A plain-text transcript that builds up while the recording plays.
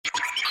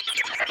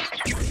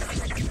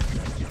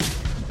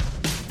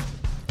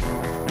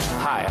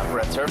Hi, I'm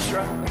Brett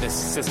Terpstra, and this is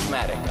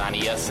Systematic on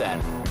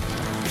ESN.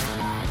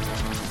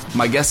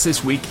 My guest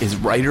this week is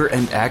writer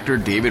and actor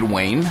David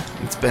Wain.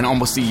 It's been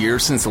almost a year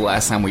since the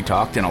last time we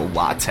talked, and a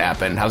lot's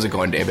happened. How's it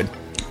going, David?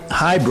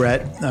 Hi,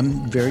 Brett.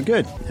 I'm very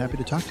good. Happy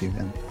to talk to you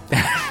again.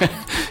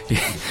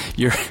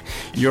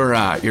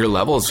 Your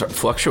levels are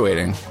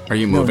fluctuating. Are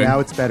you moving? No, now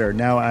it's better.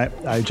 Now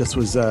I just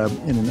was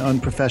in an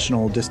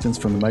unprofessional distance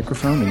from the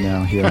microphone, and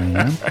now here I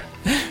am.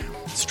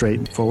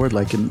 Straightforward.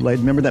 Like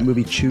remember that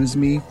movie Choose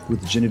Me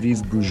with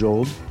Genevieve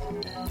Bujold?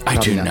 I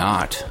do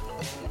not.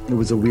 It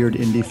was a weird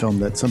indie film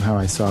that somehow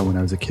I saw when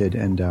I was a kid,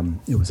 and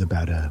it was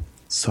about a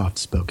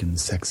soft-spoken,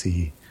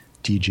 sexy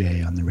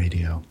DJ on the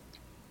radio.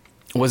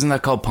 Wasn't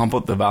that called Pump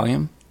Up the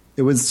Volume?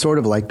 It was sort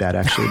of like that,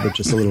 actually, but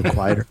just a little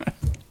quieter.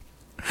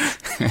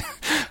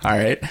 All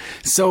right.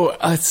 So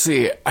let's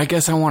see. I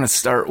guess I want to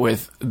start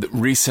with the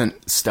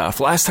recent stuff.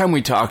 Last time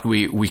we talked,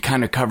 we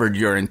kind of covered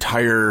your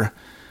entire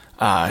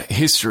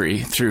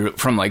history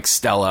from like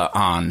Stella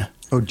on.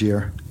 Oh,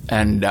 dear.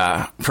 And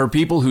for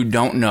people who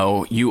don't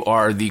know, you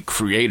are the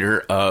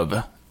creator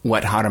of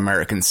Wet Hot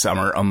American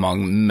Summer,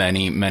 among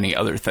many, many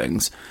other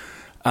things.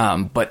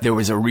 But there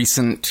was a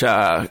recent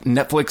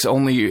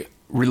Netflix-only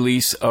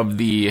release of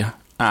the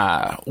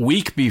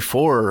week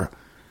before,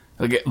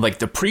 like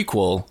the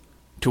prequel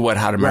to Wet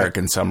Hot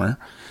American Summer.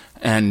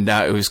 And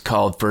it was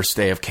called First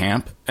Day of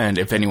Camp. And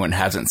if anyone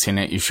hasn't seen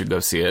it, you should go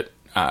see it.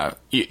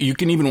 You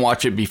can even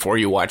watch it before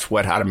you watch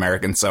Wet Hot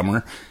American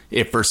Summer,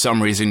 if for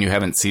some reason you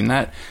haven't seen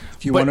that.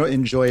 If you want to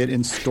enjoy it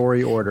in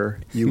story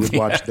order, you would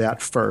watch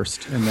that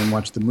first and then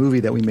watch the movie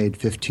that we made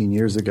 15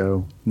 years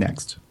ago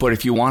next. But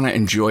if you want to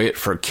enjoy it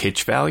for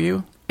kitsch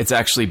value, it's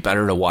actually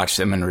better to watch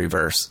them in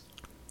reverse.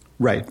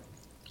 Right.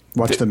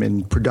 Watch them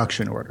in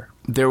production order.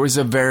 There was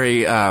a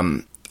very,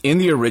 in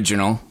the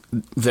original,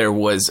 there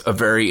was a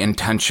very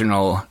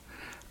intentional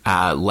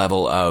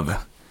level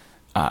of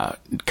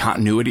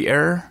continuity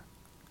error.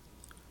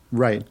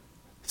 Right.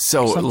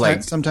 So,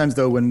 sometimes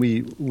though, when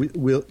we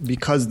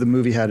because the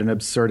movie had an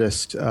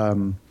absurdist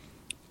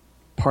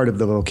part of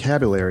the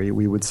vocabulary,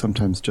 we would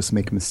sometimes just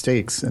make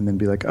mistakes and then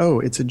be like, "Oh,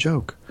 it's a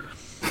joke."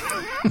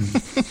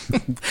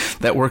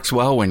 That works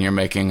well when you're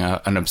making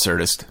an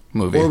absurdist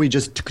movie. Or we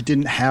just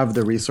didn't have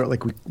the resource,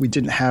 like we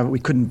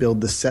couldn't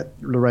build the set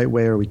the right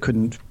way, or we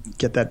couldn't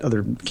get that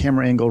other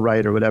camera angle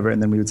right, or whatever.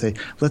 And then we would say,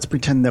 "Let's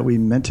pretend that we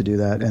meant to do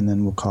that, and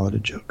then we'll call it a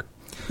joke."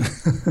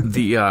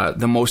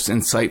 The most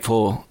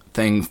insightful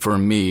thing for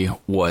me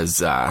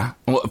was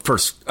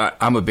first,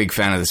 I'm a big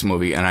fan of this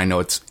movie, and I know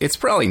it's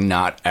probably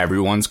not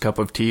everyone's cup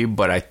of tea,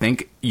 but I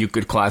think you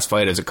could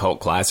classify it as a cult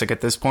classic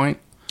at this point.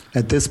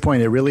 At this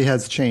point, it really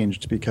has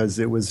changed because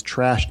it was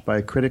trashed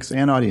by critics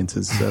and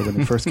audiences when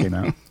it first came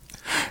out.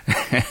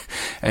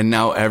 And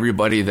now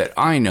everybody that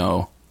I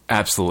know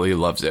absolutely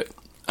loves it.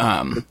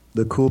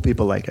 The cool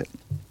people like it.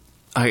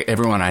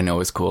 Everyone I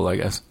know is cool, I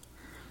guess.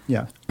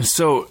 Yeah.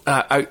 So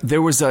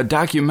there was a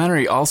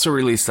documentary also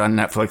released on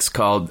Netflix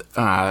called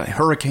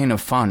Hurricane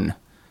of Fun.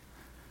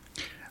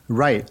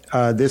 Right.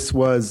 This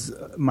was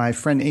my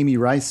friend Amy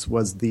Rice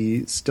was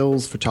the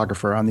stills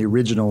photographer on the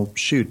original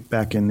shoot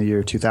back in the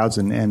year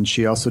 2000. And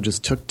she also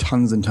just took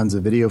tons and tons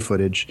of video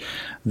footage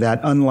that,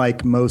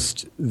 unlike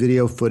most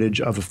video footage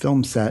of a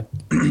film set,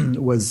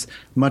 was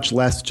much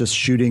less just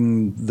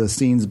shooting the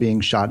scenes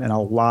being shot and a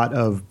lot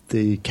of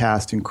the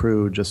cast and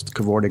crew just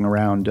cavorting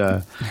around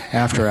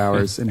after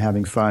hours and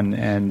having fun.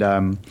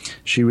 And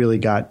she really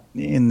got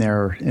in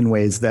there in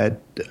ways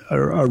that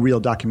a real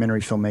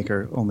documentary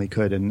filmmaker only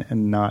could,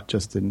 and not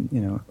just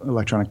an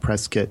electronic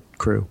press kit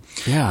crew.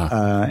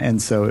 Yeah.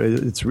 And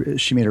so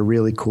she made a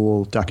really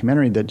cool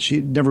documentary that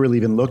she never really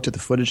even looked at the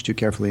footage too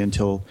carefully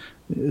until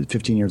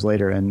 15 years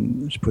later,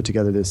 and she put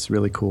together this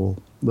really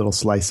cool little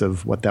slice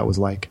of what that was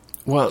like.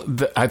 Well,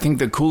 I think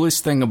the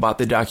coolest thing about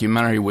the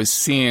documentary was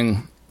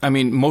seeing, I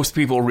mean, most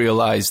people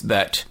realize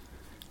that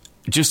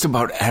just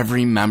about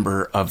every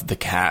member of the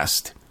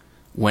cast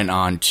went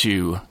on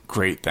to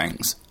great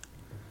things.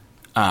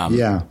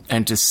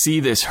 And to see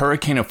this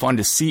Hurricane of Fun,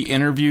 to see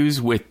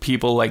interviews with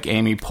people like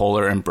Amy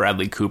Poehler and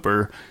Bradley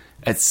Cooper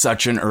at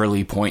such an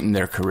early point in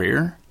their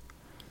career,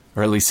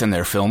 or at least in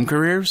their film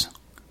careers.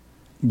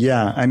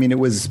 Yeah, I mean, it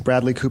was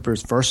Bradley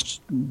Cooper's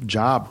first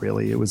job,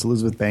 really. It was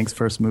Elizabeth Banks'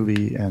 first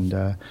movie, and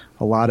it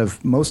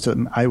was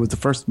the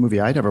first movie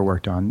I'd ever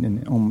worked on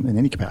in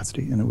any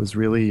capacity, and it was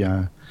really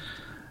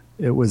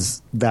it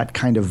was that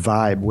kind of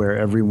vibe where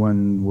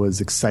everyone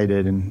was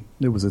excited, and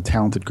it was a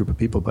talented group of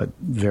people, but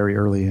very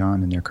early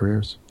on in their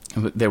careers.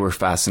 They were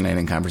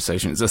fascinating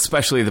conversations,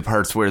 especially the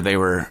parts where they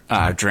were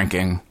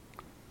drinking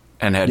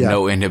and had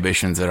no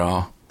inhibitions at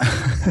all.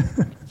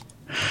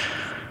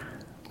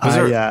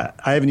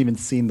 I haven't even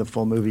seen the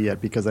full movie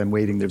yet because I'm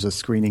waiting. There's a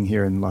screening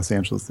here in Los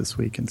Angeles this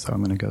week, and so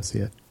I'm going to go see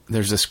it.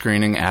 There's a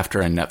screening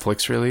after a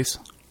Netflix release?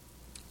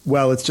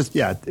 Well, it's just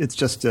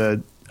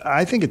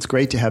I think it's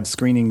great to have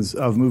screenings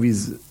of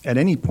movies at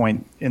any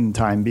point in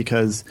time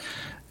because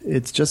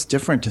it's just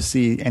different to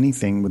see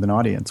anything with an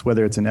audience,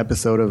 whether it's an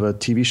episode of a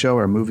TV show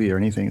or a movie or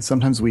anything.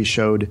 Sometimes we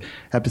showed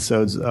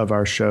episodes of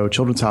our show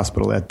Children's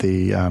Hospital at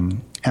the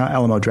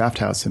Alamo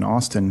Drafthouse in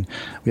Austin.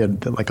 We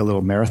had like a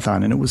little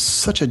marathon, and it was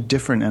such a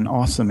different and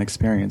awesome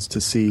experience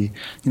to see.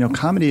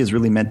 Comedy is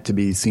really meant to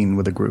be seen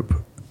with a group,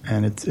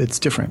 and it's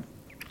different.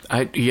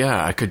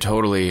 I could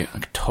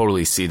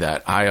totally see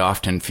that. I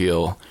often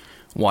feel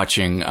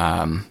watching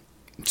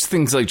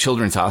things like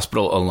Children's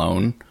Hospital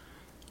alone.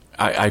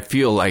 I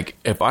feel like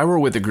if I were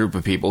with a group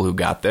of people who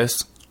got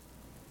this,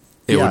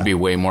 it would be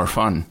way more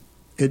fun.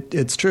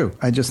 It's true.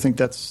 I just think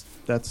that's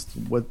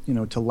what,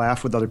 to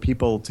laugh with other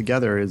people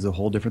together is a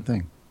whole different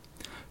thing.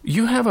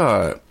 You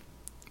have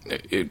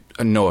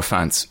no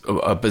offense,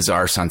 a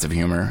bizarre sense of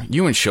humor.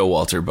 You and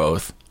Showalter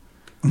both.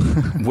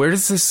 Where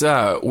does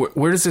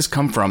this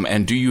come from?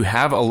 And do you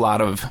have a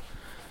lot of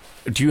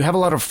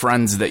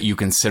friends that you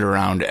can sit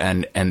around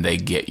and they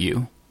get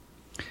you?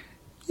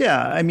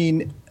 Yeah, I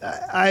mean,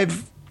 I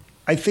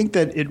think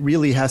that it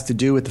really has to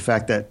do with the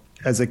fact that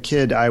as a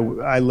kid,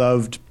 I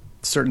loved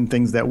certain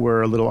things that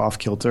were a little off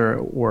kilter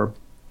or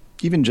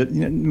even just,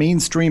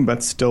 mainstream,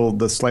 but still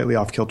the slightly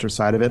off kilter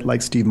side of it,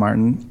 like Steve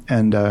Martin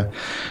and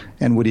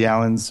Woody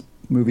Allen's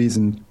movies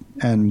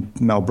and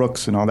Mel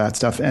Brooks and all that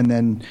stuff. And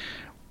then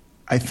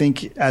I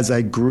think as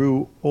I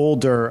grew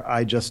older,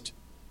 I just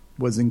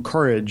was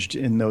encouraged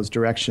in those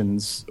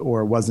directions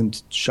or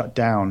wasn't shut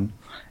down.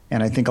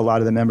 And I think a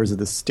lot of the members of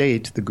the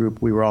State, the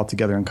group we were all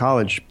together in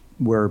college,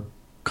 were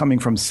coming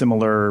from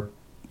similar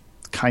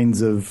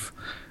kinds of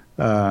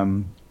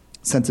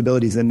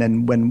sensibilities. And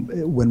then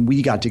when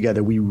we got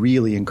together, we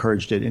really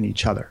encouraged it in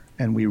each other.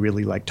 And we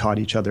really taught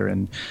each other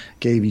and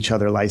gave each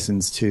other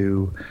license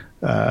to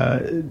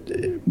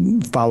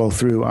follow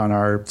through on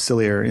our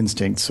sillier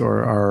instincts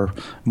or our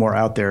more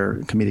out there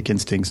comedic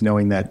instincts,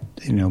 knowing that,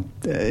 in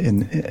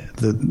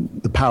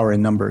the power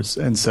in numbers.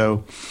 And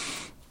so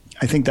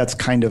I think that's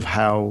kind of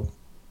how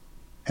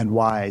and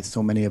why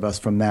so many of us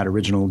from that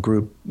original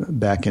group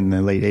back in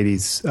the late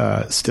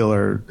 80s still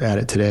are at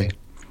it today.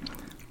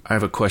 I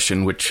have a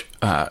question which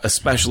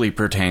especially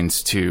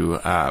pertains to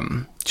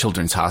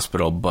Children's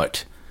Hospital,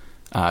 but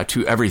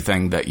to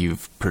everything that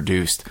you've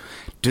produced.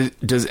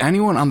 Does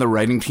anyone on the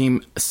writing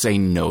team say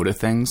no to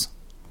things?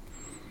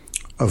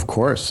 Of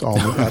course,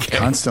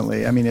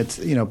 constantly. I mean, it's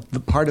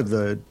the part of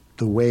the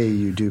way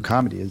you do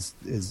comedy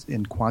is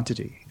in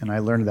quantity, and I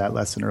learned that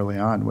lesson early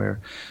on, where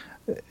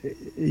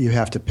you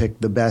have to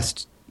pick the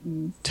best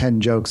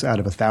 10 jokes out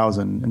of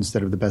 1,000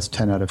 instead of the best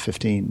 10 out of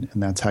 15,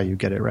 and that's how you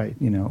get it right.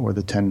 Or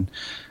the 10,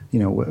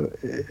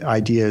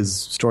 ideas,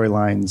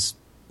 storylines,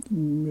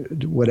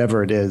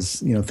 whatever it is,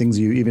 things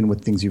even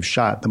with things you've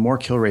shot, the more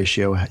kill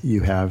ratio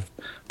you have,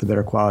 the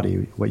better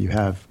quality what you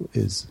have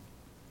is.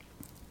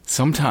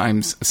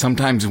 Sometimes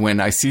when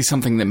I see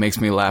something that makes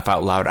me laugh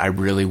out loud, I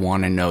really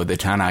want to know the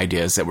 10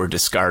 ideas that were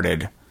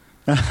discarded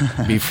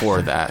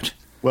before that.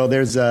 Well,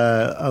 there's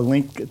a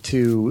link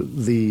to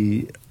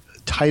the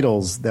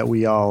titles that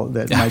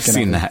Mike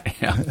and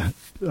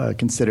I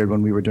considered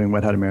when we were doing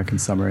Wet Hot American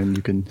Summer, and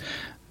you can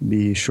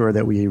be sure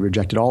that we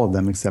rejected all of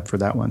them except for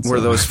that one.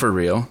 Were those for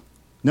real?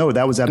 No,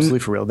 that was absolutely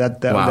for real.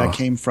 That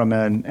came from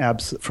an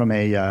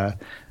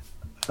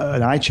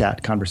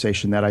iChat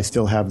conversation that I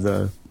still have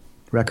the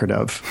record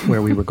of,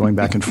 where we were going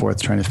back and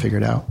forth trying to figure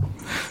it out.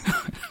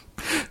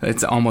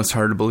 It's almost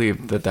hard to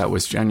believe that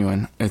was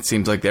genuine. It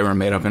seems like they were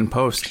made up in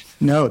post.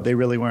 No, they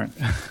really weren't.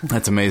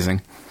 That's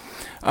amazing.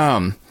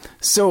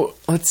 So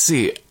let's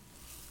see.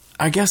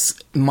 I guess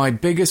my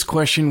biggest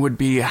question would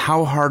be,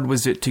 how hard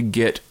was it to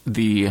get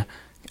the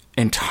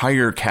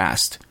entire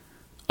cast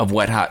of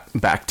Wet Hot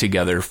back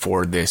together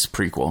for this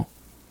prequel?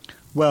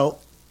 Well,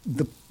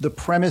 the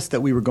premise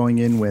that we were going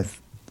in with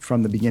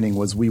from the beginning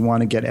was we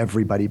want to get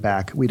everybody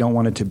back. We don't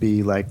want it to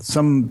be like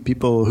some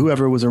people,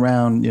 whoever was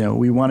around,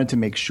 we wanted to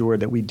make sure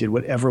that we did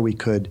whatever we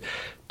could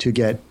to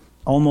get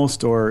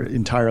almost or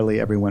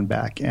entirely everyone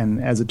back.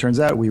 And as it turns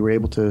out, we were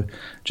able to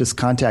just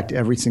contact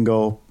every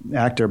single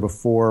actor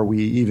before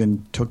we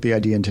even took the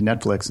idea into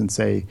Netflix and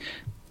say,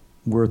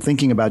 we're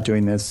thinking about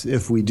doing this.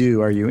 If we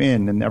do, are you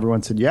in? And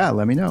everyone said, yeah,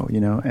 let me know,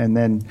 And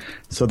then,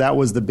 so that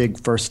was the big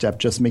first step,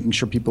 just making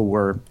sure people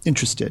were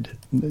interested,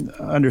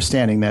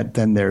 understanding that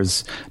then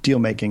there's deal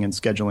making and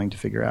scheduling to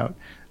figure out.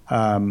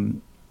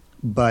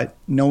 But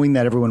knowing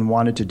that everyone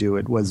wanted to do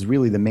it was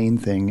really the main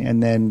thing.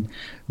 And then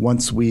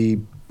once we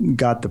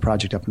got the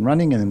project up and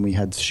running, and then we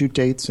had shoot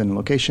dates and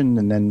location,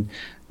 and then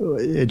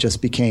it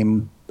just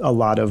became a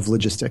lot of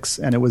logistics.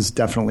 And it was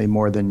definitely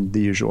more than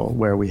the usual,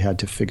 where we had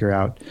to figure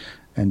out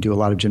and do a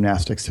lot of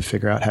gymnastics to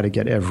figure out how to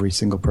get every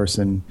single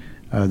person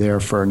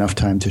there for enough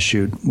time to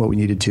shoot what we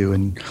needed to.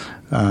 And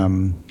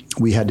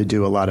we had to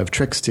do a lot of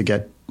tricks to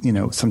get,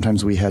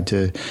 sometimes we had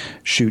to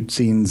shoot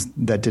scenes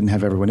that didn't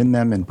have everyone in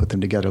them and put them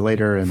together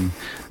later. And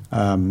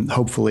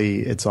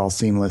hopefully it's all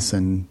seamless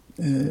and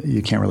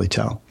you can't really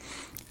tell.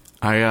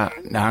 That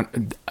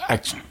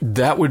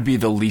would be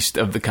the least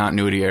of the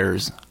continuity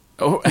errors.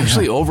 Oh,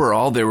 actually,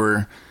 overall,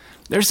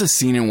 there's a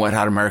scene in Wet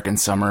Hot American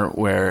Summer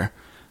where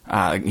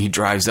he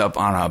drives up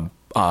on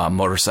a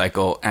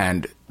motorcycle,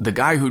 and the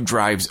guy who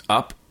drives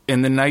up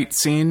in the night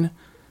scene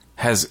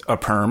has a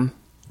perm.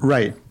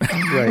 Right.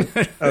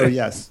 Oh,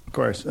 yes, of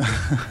course.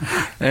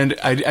 And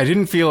I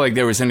didn't feel like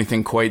there was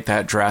anything quite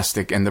that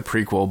drastic in the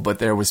prequel, but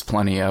there was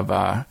plenty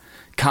of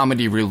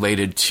comedy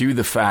related to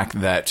the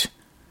fact that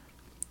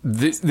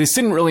this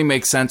didn't really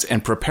make sense,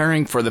 and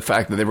preparing for the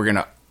fact that they were going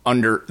to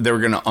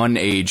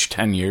unage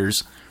 10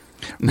 years.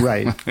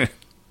 Right.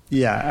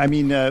 Yeah. I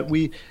mean,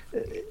 we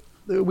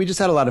just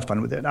had a lot of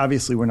fun with it.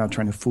 Obviously, we're not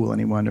trying to fool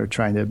anyone or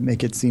trying to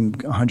make it seem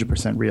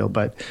 100% real,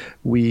 but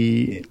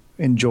we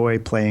enjoy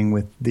playing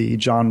with the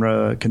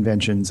genre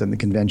conventions and the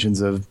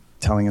conventions of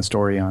telling a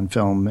story on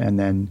film, and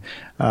then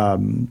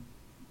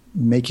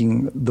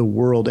making the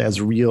world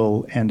as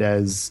real and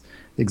as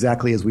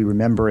exactly as we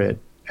remember it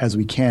as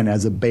we can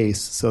as a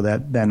base, so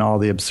that then all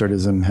the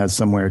absurdism has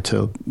somewhere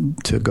to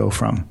go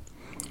from.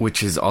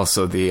 Which is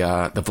also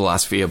the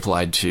philosophy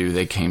applied to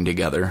They Came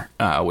Together,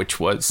 which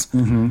was,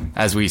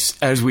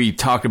 as we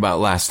talked about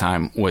last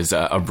time, was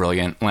a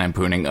brilliant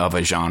lampooning of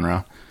a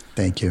genre.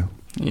 Thank you.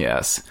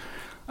 Yes.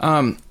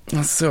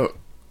 So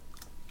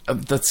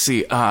let's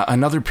see.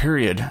 Another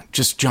period.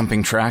 Just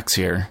jumping tracks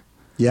here.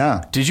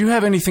 Yeah. Did you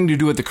have anything to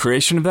do with the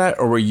creation of that,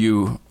 or were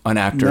you an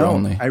actor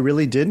only? I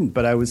really didn't,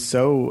 but I was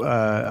so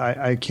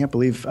I can't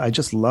believe I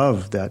just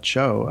love that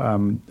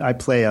show. I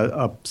play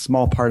a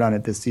small part on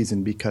it this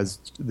season because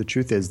the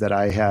truth is that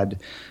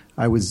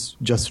I was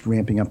just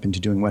ramping up into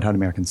doing Wet Hot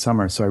American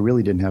Summer, so I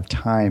really didn't have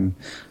time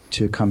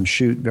to come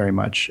shoot very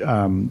much.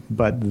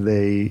 But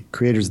the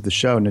creators of the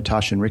show,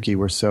 Natasha and Ricky,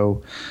 were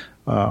so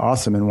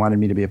awesome and wanted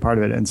me to be a part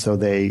of it, and so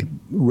they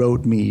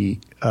wrote me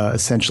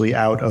essentially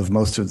out of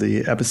most of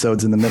the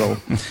episodes in the middle.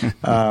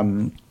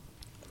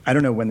 I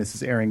don't know when this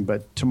is airing,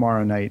 but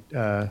tomorrow night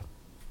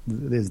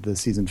is the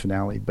season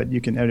finale. But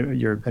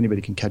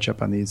anybody can catch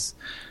up on these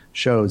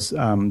shows.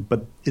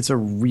 But it's a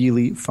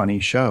really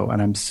funny show,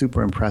 and I'm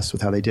super impressed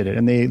with how they did it.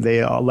 And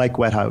they like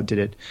Wet Hot, did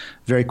it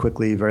very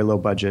quickly, very low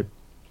budget,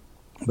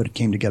 but it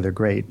came together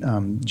great.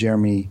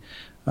 Jeremy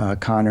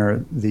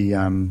Connor,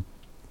 the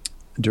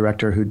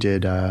director who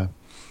did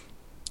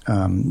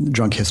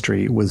Drunk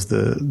History, was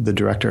the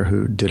director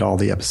who did all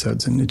the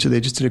episodes, and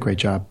they just did a great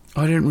job.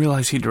 Oh, I didn't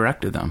realize he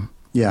directed them.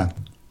 Yeah.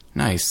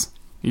 Nice.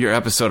 Your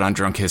episode on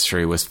Drunk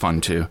History was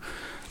fun too.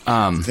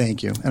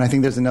 Thank you. And I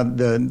think there's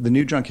the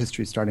new Drunk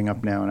History starting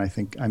up now, and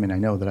I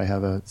know that I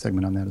have a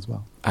segment on that as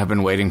well. I've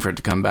been waiting for it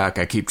to come back.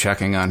 I keep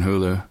checking on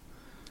Hulu.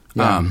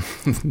 Yeah.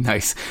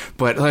 Nice.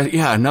 But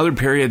yeah, another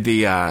period,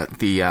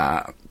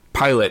 the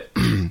pilot.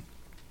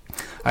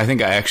 I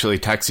think I actually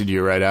texted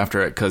you right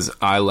after it because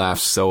I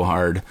laughed so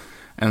hard,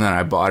 and then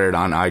I bought it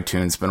on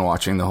iTunes. Been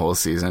watching the whole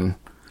season.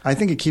 I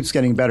think it keeps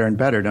getting better and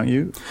better, don't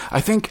you? I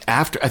think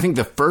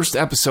the first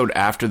episode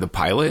after the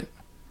pilot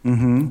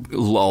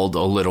lulled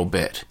a little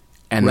bit,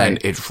 and then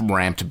it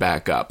ramped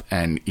back up,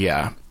 and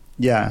yeah.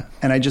 Yeah,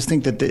 and I just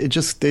think that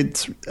it's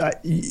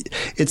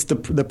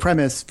the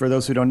premise, for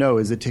those who don't know,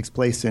 is it takes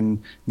place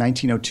in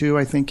 1902,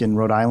 I think, in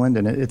Rhode Island,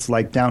 and it's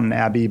like Downton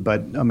Abbey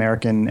but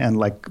American and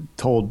like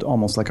told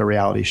almost like a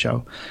reality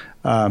show,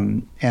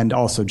 and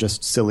also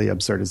just silly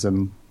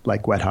absurdism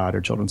like Wet Hot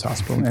or Children's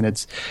Hospital, and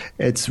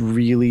it's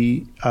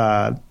really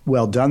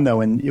well done though,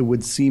 and it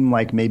would seem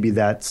like maybe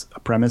that's a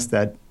premise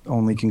that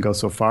only can go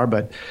so far,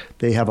 but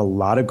they have a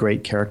lot of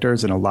great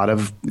characters and a lot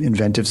of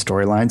inventive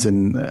storylines,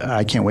 and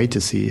I can't wait to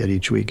see it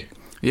each week.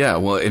 Yeah,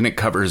 well, and it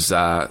covers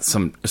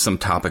some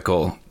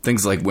topical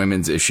things like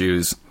women's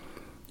issues,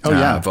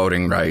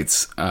 voting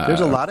rights.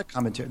 There's a lot of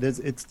commentary.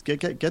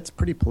 It gets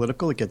pretty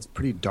political. It gets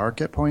pretty dark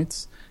at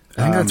points.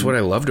 I think that's what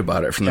I loved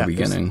about it from the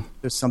beginning.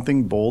 There's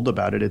something bold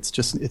about it.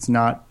 It's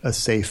not a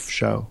safe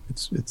show.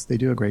 They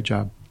do a great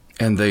job.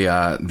 And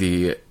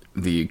the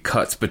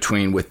cuts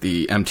between with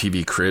the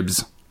MTV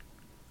Cribs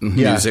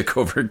music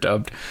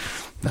overdubbed.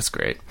 That's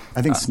great.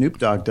 I think Snoop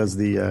Dogg does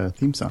the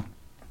theme song.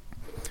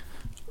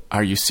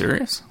 Are you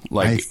serious?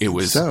 Like it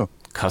was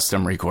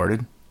custom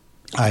recorded?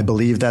 I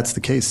believe that's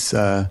the case.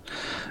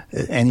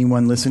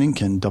 Anyone listening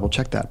can double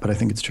check that, but I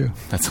think it's true.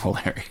 That's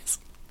hilarious.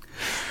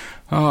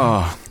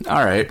 Oh,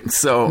 all right.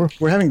 So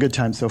we're having a good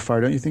time so far,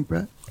 don't you think,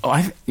 Brett?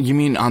 Oh, you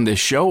mean on this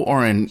show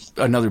or in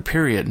another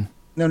period?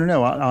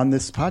 No, on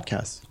this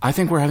podcast. I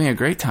think we're having a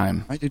great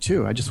time. I do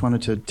too. I just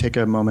wanted to take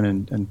a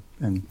moment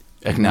and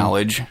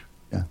acknowledge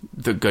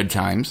the good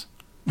times.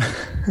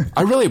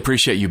 I really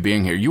appreciate you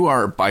being here. You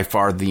are by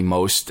far the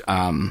most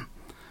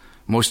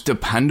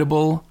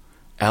dependable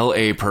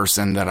LA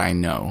person that I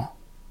know.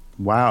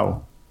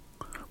 Wow.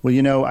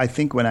 Well, I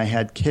think when I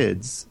had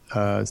kids,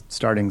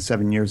 starting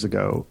 7 years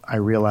ago, I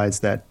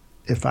realized that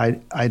if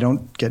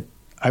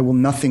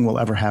nothing will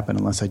ever happen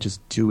unless I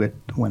just do it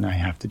when I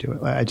have to do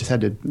it. I just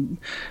had to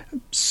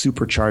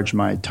supercharge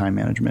my time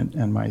management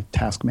and my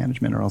task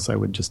management, or else I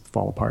would just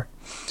fall apart.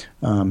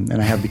 And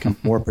I have become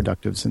more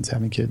productive since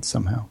having kids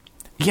somehow.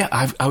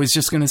 Yeah, I was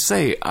just going to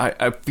say,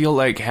 I feel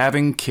like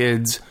having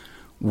kids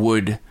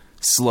would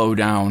slow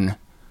down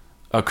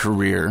a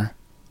career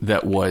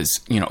that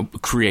was, a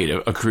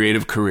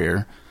creative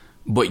career,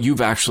 but you've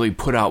actually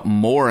put out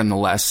more in the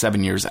last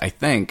 7 years, I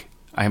think,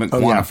 I haven't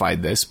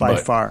quantified this, by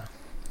but far.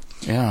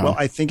 Yeah. Well,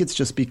 I think it's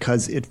just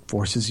because it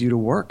forces you to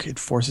work. It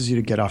forces you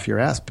to get off your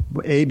ass.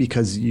 A,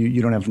 because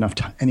you don't have enough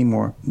time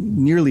anymore,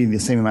 nearly the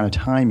same amount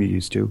of time you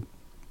used to.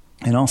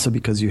 And also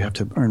because you have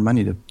to earn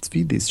money to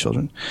feed these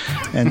children.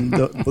 And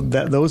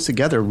those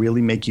together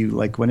really make you,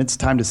 like, when it's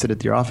time to sit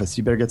at your office,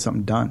 you better get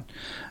something done.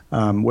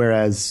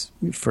 Whereas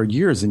for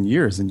years and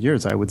years and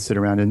years, I would sit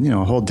around and,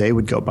 a whole day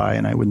would go by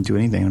and I wouldn't do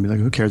anything. I'd be like,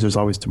 who cares? There's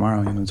always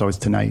tomorrow. There's always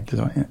tonight.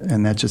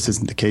 And that just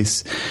isn't the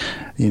case.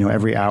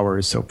 Every hour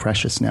is so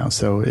precious now.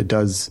 So it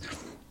does,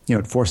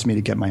 it forced me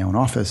to get my own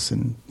office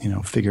and,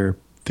 figure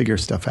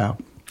stuff out.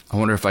 I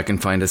wonder if I can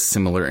find a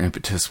similar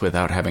impetus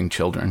without having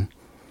children.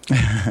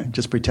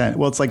 Just pretend.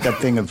 Well, it's like that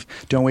thing of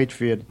don't wait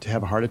for you to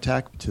have a heart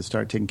attack to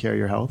start taking care of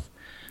your health.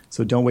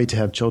 So don't wait to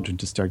have children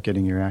to start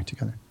getting your act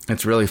together.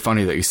 It's really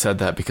funny that you said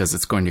that because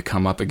it's going to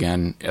come up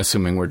again,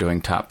 assuming we're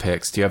doing top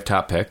picks. Do you have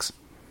top picks?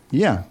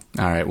 Yeah.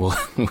 All right. Well,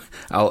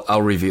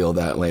 I'll reveal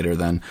that later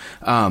then.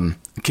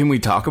 Can we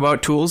talk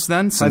about tools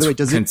then? By the way,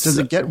 does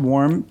it get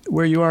warm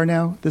where you are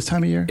now this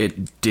time of year?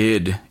 It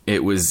did.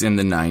 It was in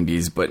the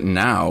 90s, but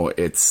now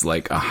it's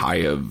like a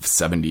high of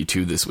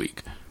 72 this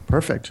week.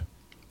 Perfect.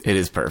 It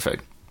is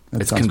perfect.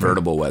 That it's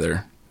convertible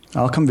weather.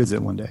 I'll come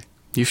visit one day.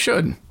 You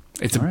should.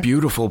 It's a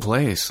beautiful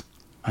place.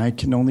 I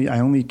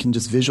only can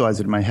just visualize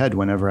it in my head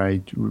whenever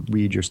I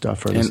read your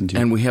stuff or listen to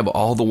you. And we have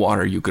all the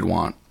water you could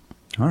want.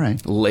 All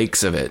right.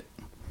 Lakes of it.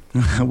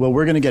 Well,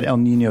 we're going to get El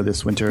Nino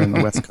this winter in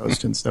the West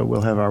Coast, and so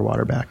we'll have our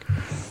water back.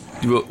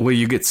 Will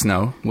you get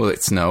snow? Will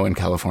it snow in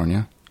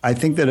California? I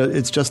think that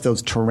it's just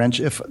those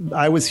torrential. If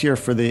I was here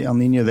for the El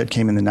Nino that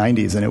came in the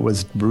 90s, and it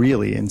was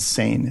really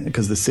insane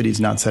because the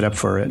city's not set up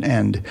for it,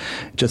 and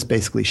just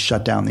basically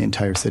shut down the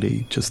entire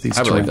city. Just these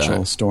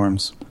torrential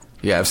storms.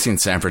 Yeah, I've seen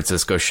San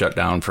Francisco shut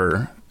down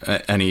for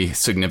any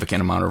significant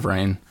amount of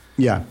rain.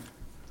 Yeah.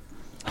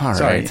 All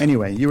Sorry. right.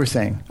 Anyway, you were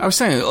saying. I was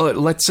saying,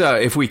 let's,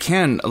 if we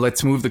can,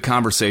 let's move the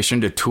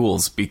conversation to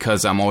tools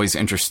because I'm always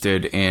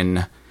interested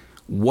in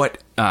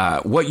what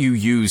you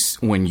use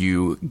when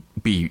you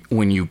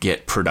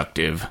get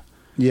productive.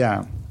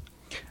 Yeah.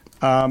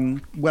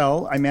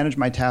 Well, I manage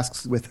my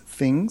tasks with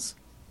Things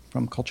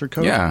from Culture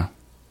Code. Yeah.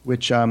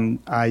 Which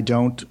I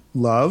don't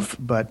love,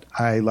 but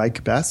I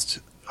like best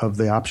of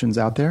the options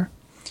out there.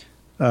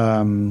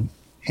 And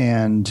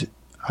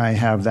I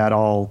have that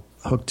all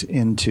hooked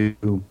into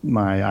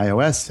my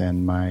iOS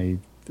and my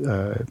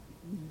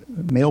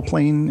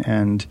Mailplane,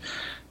 and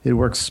it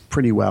works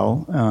pretty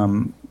well.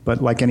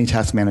 But like any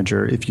task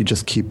manager, if you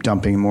just keep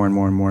dumping more and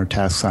more and more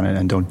tasks on it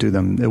and don't do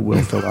them, it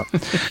will fill up.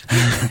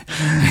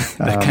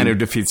 That kind of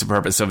defeats the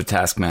purpose of a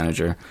task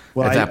manager.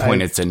 Well, at that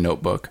point, it's a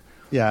notebook.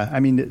 Yeah, I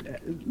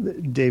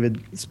mean,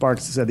 David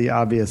Sparks said the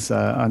obvious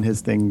on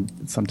his thing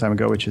some time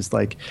ago, which is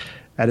like,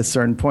 at a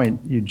certain point,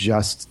 you're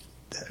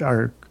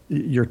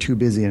too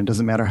busy, and it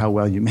doesn't matter how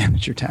well you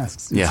manage your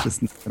tasks. It's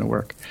just not going to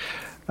work.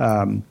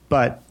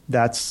 But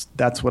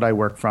that's what I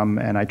work from,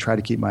 and I try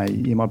to keep my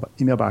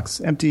email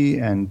box empty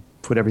and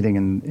put everything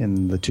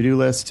in the to-do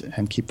list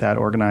and keep that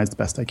organized the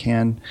best I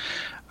can.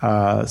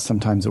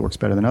 Sometimes it works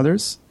better than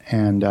others,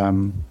 and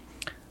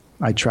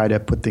I try to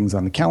put things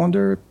on the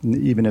calendar,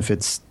 even if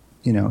it's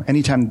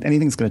anytime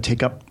anything's going to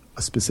take up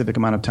a specific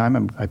amount of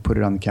time, I put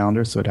it on the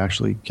calendar so it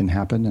actually can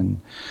happen.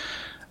 And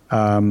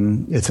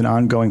it's an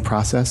ongoing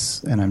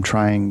process, and I'm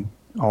trying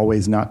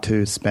always not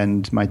to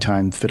spend my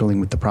time fiddling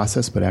with the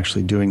process, but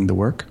actually doing the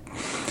work.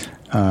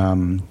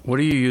 What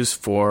do you use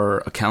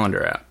for a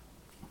calendar app?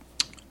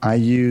 I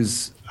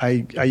use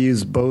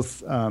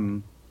both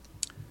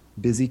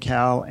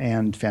BusyCal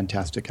and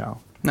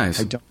Fantastical.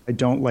 Nice. I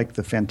don't like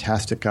the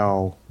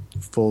Fantastical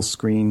full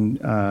screen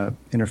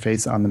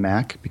interface on the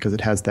Mac because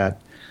it has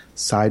that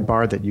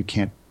sidebar that you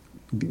can't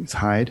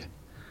hide.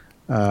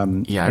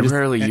 I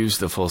rarely use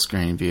the full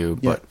screen view,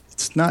 but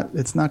it's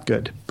not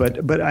good.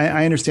 But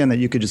I understand that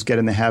you could just get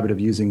in the habit of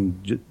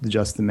using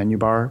just the menu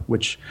bar,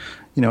 which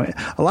a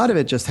lot of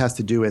it just has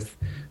to do with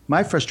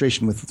my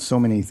frustration with so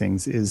many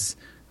things is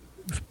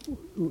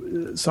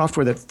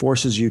software that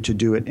forces you to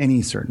do it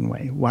any certain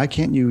way. Why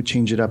can't you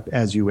change it up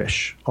as you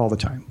wish all the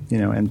time?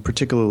 And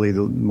particularly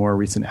the more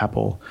recent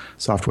Apple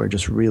software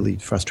just really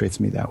frustrates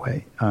me that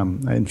way.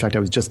 In fact, I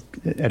was just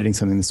editing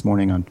something this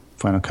morning on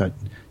Final Cut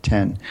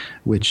 10,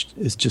 which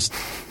is just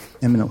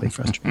eminently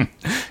frustrating.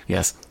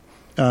 Yes.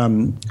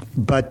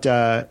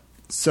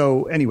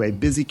 So anyway,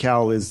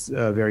 BusyCal is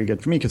very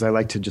good for me because I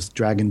like to just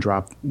drag and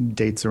drop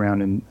dates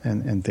around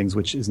and things,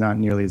 which is not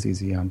nearly as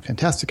easy on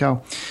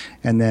Fantastical.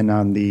 And then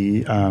on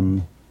the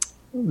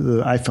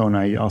iPhone,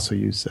 I also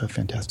use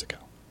Fantastical.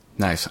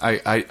 Nice.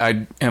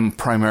 I am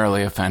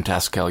primarily a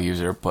Fantastical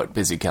user, but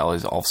BusyCal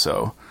is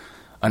also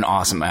an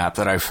awesome app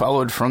that I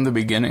followed from the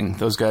beginning.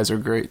 Those guys are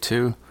great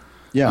too.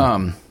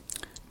 Yeah.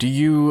 Do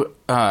you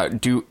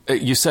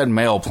you said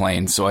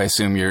Mailplane, so I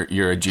assume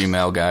you're a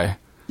Gmail guy.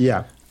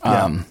 Yeah.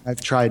 Yeah,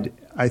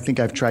 I think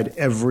I've tried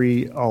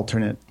every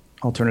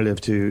alternative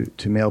to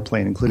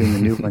Mailplane, including the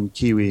new one,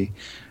 Kiwi,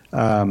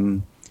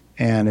 and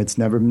it's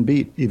never been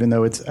beat. Even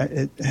though it's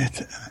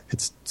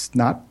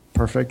not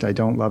perfect, I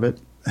don't love it.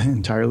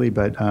 entirely,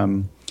 but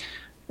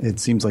it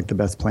seems like the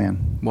best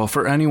plan. Well,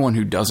 for anyone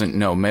who doesn't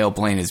know,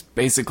 MailPlane is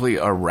basically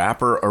a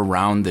wrapper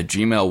around the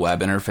Gmail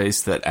web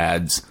interface that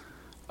adds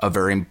a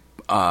very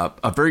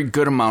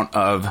good amount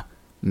of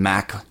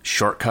Mac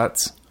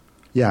shortcuts.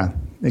 Yeah,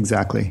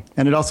 exactly.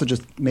 And it also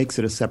just makes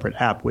it a separate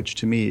app, which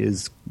to me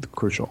is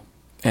crucial.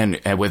 And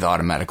with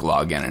automatic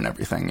login and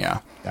everything,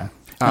 yeah. Yeah.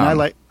 And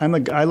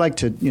I like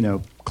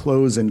to,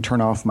 close and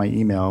turn off my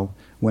email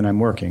when I'm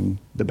working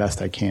the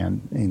best I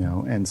can,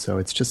 and so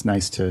it's just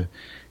nice to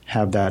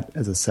have that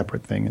as a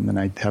separate thing. And then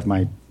I have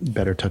my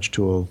Better Touch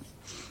Tool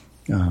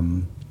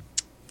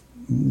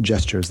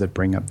gestures that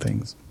bring up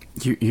things.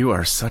 You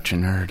are such a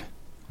nerd.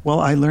 Well,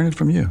 I learned it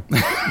from you.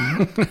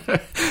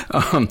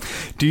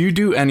 Do you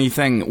do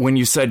anything when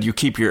you said you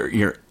keep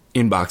your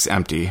inbox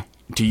empty?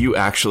 Do you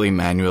actually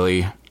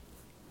manually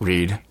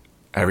read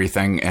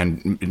everything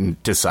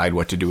and decide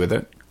what to do with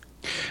it?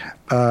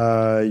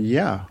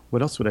 Yeah.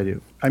 What else would I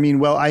do? I mean,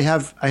 well, I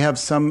have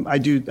some. I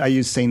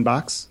use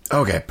SaneBox.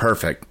 Okay,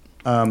 perfect.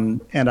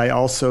 And I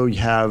also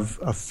have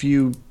a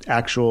few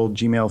actual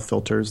Gmail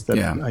filters that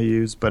I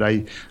use, but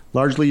I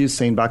largely use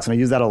SaneBox, and I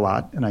use that a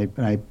lot. And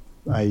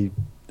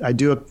I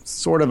do a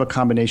sort of a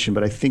combination,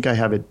 but I think I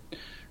have it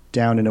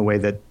down in a way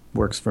that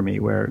works for me,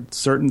 where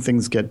certain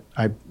things get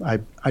I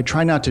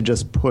try not to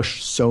just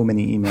push so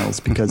many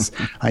emails because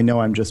I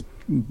know I'm just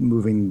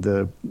moving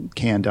the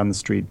can down the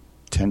street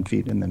 10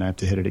 feet and then I have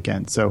to hit it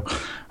again. So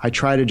I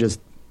try to just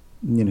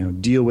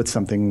deal with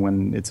something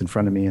when it's in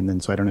front of me, and then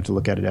so I don't have to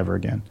look at it ever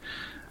again.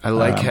 I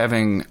like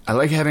having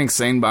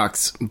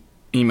SaneBox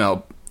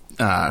email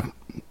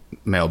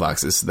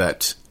mailboxes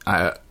that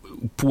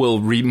will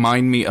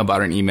remind me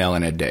about an email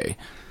in a day.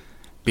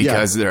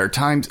 Because there are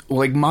times,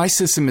 like my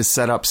system is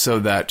set up so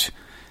that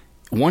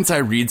once I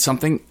read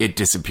something, it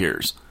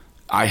disappears.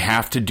 I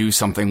have to do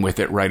something with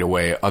it right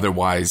away.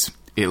 Otherwise,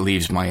 it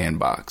leaves my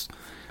inbox.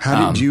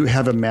 Do you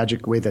have a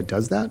magic way that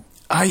does that?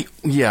 I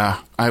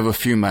have a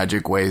few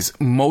magic ways.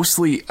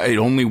 Mostly, it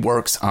only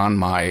works on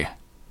my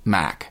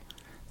Mac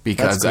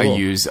because That's cool.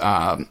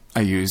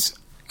 I use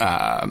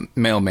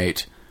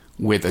MailMate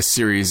with a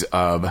series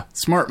of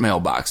smart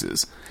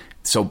mailboxes.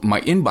 So my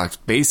inbox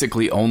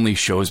basically only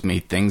shows me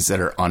things that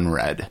are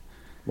unread.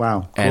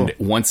 Wow. Cool. And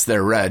once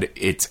they're read,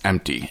 it's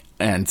empty.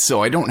 And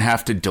so I don't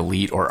have to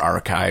delete or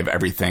archive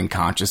everything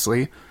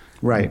consciously.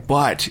 Right.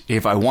 But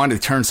if I want to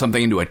turn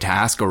something into a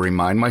task or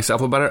remind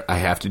myself about it, I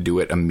have to do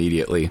it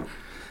immediately,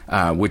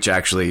 which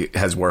actually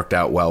has worked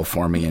out well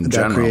for me in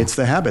general. That creates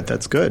the habit.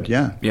 That's good.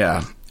 Yeah.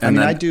 Yeah. And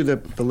I do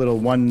the little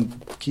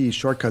one key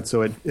shortcut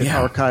so it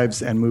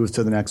archives and moves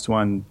to the next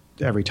one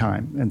every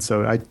time. And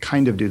so I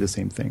kind of do the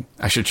same thing.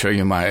 I should show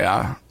you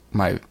my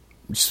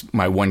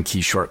one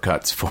key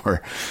shortcuts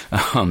for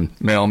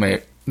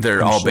MailMate.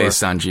 They're all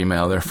based on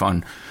Gmail. They're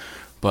fun.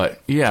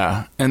 But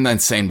yeah, and then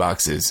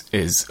SaneBox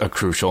is a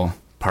crucial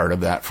part of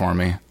that for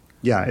me.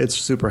 Yeah, it's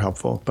super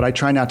helpful. But I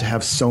try not to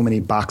have so many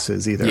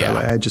boxes either. Yeah.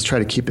 I just try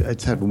to keep it. I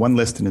just have one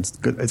list and it's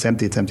good. It's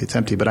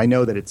empty. But I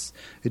know that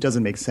it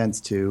doesn't make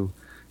sense to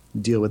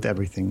deal with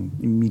everything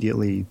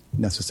immediately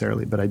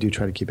necessarily, but I do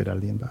try to keep it out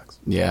of the inbox.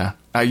 Yeah.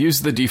 I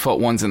use the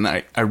default ones, and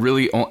I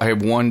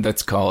have one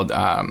that's called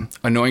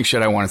Annoying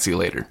Shit I Want to See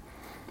Later.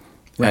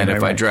 And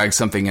if I drag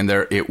something in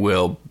there, it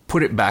will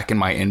put it back in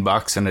my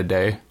inbox in a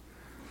day.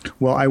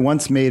 Well, I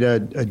once made a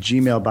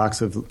Gmail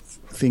box of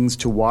things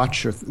to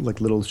watch, or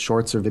like little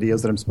shorts or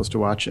videos that I'm supposed to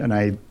watch,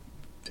 and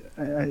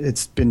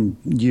it's been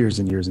years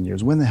and years and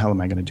years. When the hell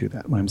am I going to do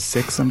that? When I'm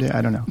sick someday?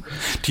 I don't know.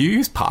 Do you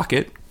use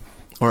Pocket?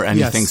 Or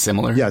anything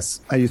similar? Yes,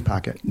 I use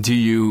Pocket. Do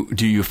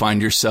you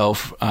find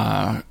yourself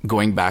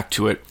going back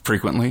to it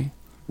frequently?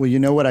 Well, you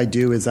know what I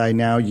do is I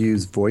now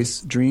use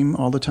Voice Dream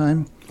all the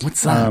time.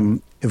 What's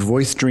that?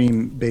 Voice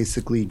Dream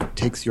basically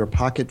takes your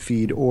Pocket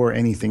feed or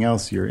anything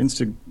else, your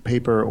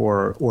Instapaper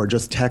or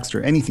just text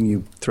or anything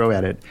you throw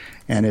at it,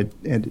 and it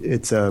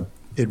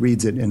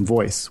reads it in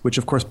voice, which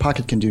of course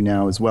Pocket can do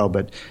now as well,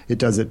 but it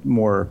does it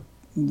more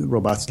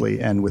robustly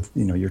and with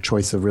your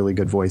choice of really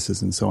good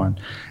voices and so on.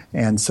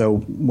 And so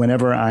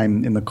whenever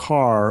I'm in the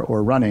car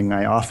or running,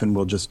 I often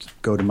will just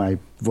go to my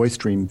Voice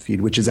Dream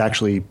feed, which is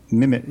actually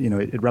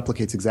it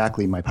replicates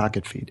exactly my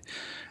Pocket feed,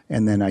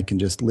 and then I can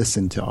just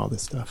listen to all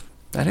this stuff.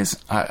 That is,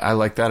 I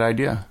like that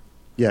idea.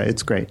 Yeah,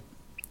 it's great.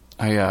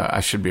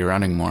 I should be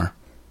running more.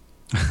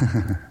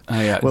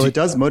 Well, it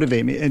does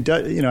motivate me. It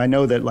does, I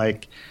know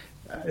that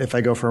if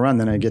I go for a run,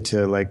 then I get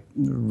to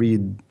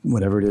read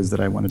whatever it is that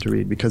I wanted to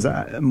read, because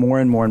more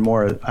and more and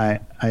more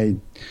I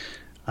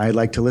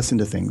like to listen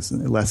to things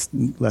less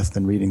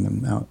than reading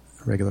them out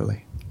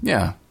regularly.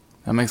 Yeah,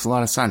 that makes a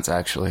lot of sense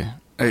actually.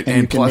 And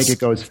you can make it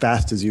go as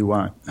fast as you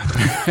want.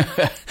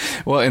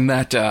 Well, in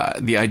that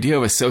the idea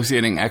of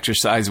associating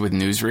exercise with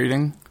news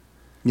reading,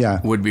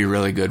 would be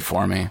really good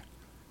for me.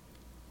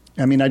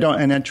 I mean, I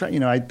don't, and I try.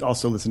 I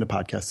also listen to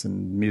podcasts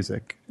and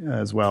music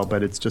as well,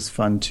 but it's just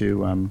fun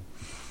to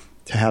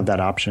have that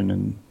option.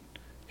 And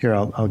here,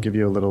 I'll give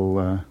you a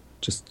little,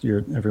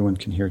 everyone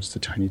can hear just a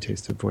tiny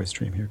taste of Voice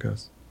Dream. Here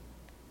goes.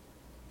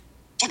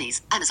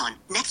 Emmys, Amazon,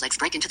 Netflix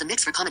break into the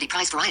mix for comedy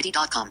prize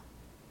Variety.com.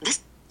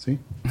 See?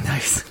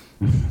 Nice.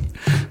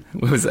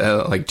 What was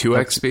that, like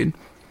 2x speed?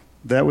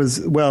 That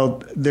was,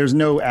 well, there's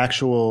no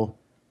actual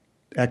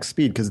X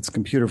speed because it's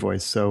computer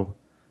voice, so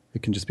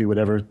it can just be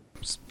whatever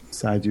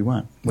size you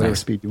want, whatever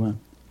speed you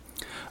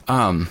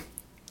want.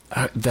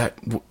 That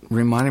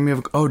reminded me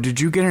of,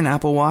 did you get an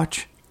Apple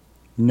Watch?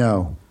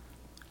 No.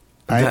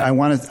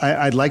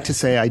 I'd like to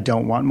say I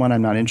don't want one.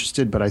 I'm not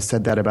interested, but I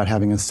said that about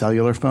having a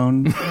cellular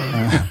phone,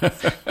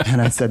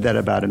 and I said that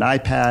about an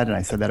iPad, and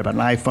I said that about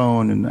an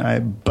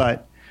iPhone,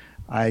 but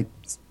I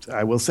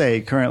will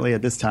say currently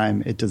at this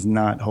time it does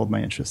not hold my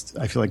interest.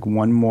 I feel like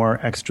one more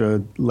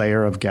extra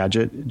layer of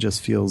gadget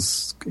just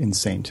feels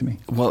insane to me.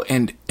 Well,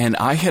 and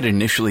I had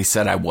initially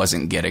said I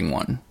wasn't getting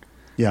one.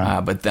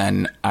 Yeah. But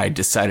then I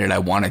decided I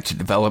wanted to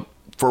develop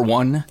for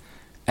one,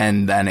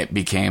 and then it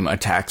became a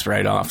tax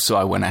write-off, so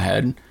I went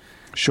ahead.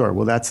 Sure.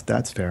 Well,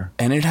 that's fair.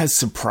 And it has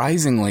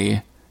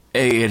surprisingly,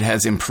 it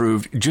has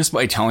improved just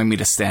by telling me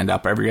to stand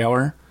up every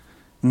hour.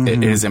 Mm-hmm.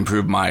 It has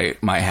improved my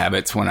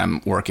habits when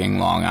I'm working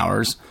long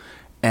hours.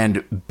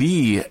 And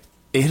B,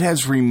 it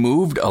has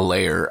removed a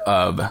layer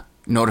of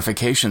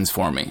notifications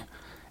for me.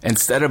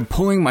 Instead of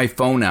pulling my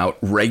phone out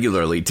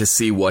regularly to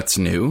see what's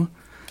new,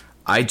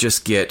 I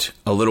just get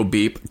a little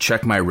beep,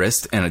 check my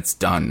wrist, and it's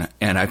done.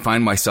 And I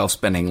find myself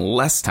spending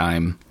less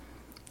time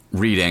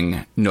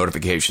reading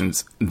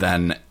notifications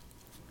than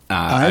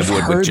I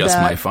would with just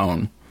my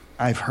phone.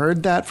 I've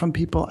heard that from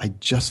people. I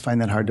just find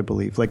that hard to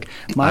believe. Like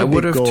I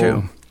would have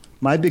too.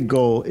 My big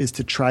goal is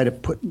to try to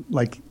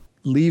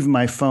leave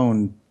my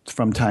phone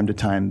from time to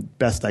time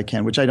best I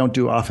can, which I don't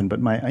do often.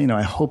 But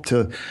I hope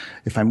to,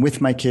 if I'm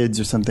with my kids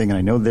or something, and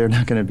I know they're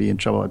not going to be in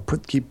trouble, I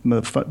keep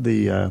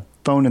the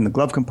phone in the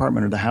glove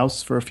compartment or the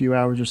house for a few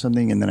hours or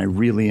something, and then I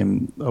really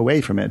am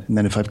away from it. And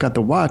then if I've got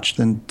the watch,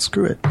 then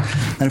screw it.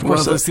 And of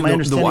course,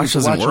 the watch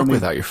doesn't work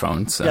without your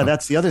phone. So. Yeah,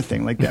 that's the other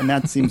thing. Like, and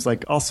that seems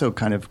like also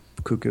kind of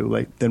cuckoo.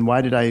 Like, then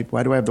why do I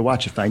have the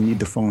watch if I need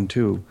the phone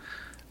too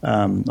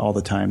all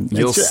the time?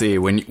 You'll see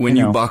when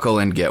you buckle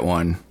and get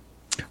one.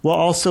 Well,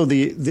 also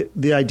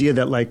the idea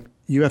that like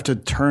you have to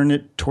turn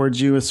it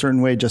towards you a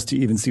certain way just to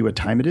even see what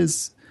time it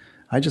is.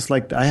 I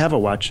have a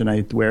watch and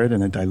I wear it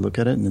and I look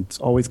at it and it's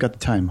always got the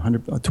time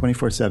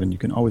 24/7. You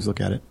can always look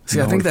at it.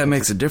 See, I think that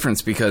makes a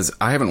difference because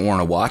I haven't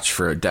worn a watch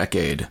for a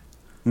decade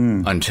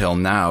until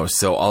now.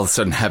 So all of a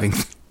sudden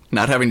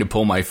not having to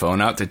pull my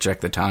phone out to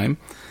check the time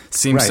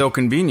seems so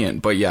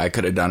convenient. But yeah, I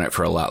could have done it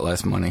for a lot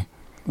less money.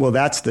 Well,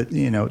 that's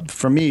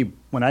for me,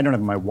 when I don't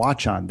have my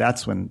watch on,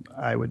 that's when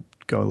I would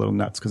go a little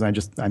nuts because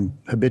I'm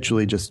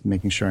habitually just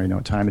making sure I know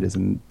what time it is.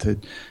 And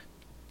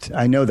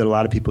I know that a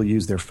lot of people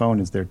use their phone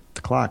as their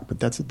clock, but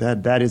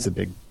that is a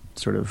big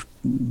sort of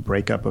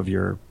breakup of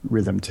your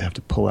rhythm to have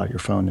to pull out your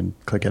phone and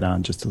click it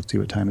on just to see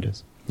what time it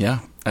is. Yeah,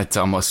 it's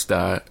almost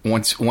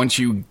once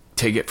you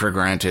take it for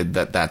granted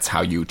that that's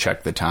how you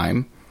check the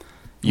time,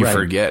 you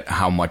forget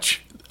how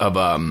much of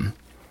an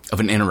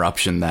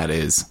interruption that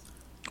is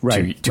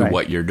to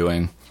what you're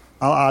doing.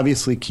 I'll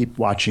obviously keep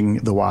watching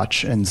the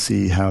watch and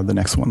see how the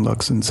next one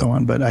looks and so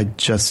on, but I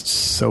just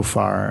so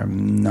far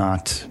am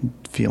not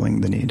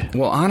feeling the need.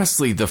 Well,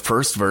 honestly, the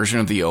first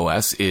version of the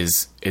OS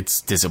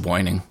it's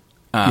disappointing.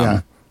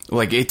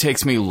 Like it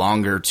takes me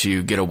longer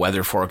to get a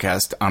weather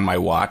forecast on my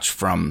watch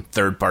from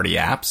third-party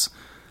apps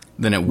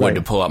than it would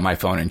to pull out my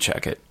phone and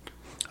check it.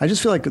 I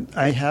just feel like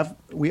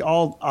we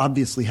all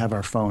obviously have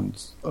our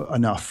phones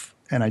enough,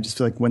 and I just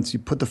feel like once you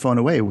put the phone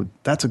away,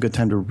 that's a good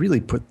time to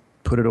really put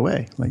it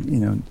away,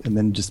 and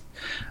then just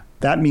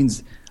that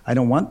means I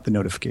don't want the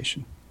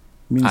notification.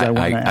 It means I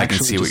want to actually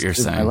can see what you're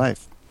saying. My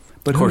life.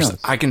 But of course,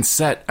 I can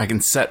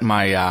set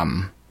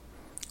my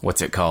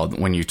what's it called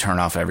when you turn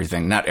off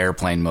everything? Not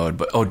airplane mode,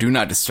 but do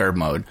not disturb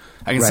mode.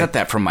 I can set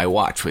that from my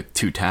watch with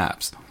 2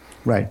 taps.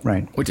 Right.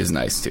 Which is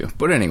nice too.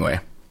 But anyway,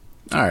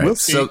 all right. We'll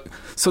see.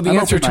 So the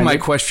answer to my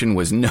question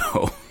was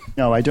no.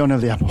 No, I don't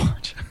have the Apple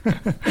Watch.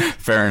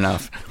 Fair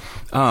enough.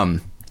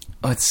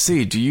 Let's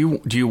see. Do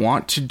you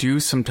want to do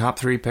some top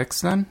 3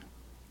 picks then?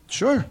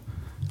 Sure.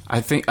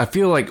 I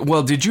feel like.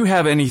 Well, did you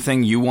have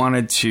anything you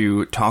wanted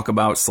to talk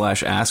about /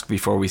 ask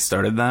before we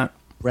started that?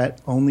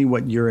 Brett, only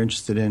what you're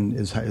interested in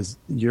is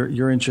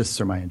your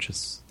interests are my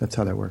interests. That's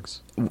how that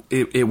works.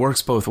 It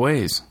works both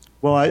ways.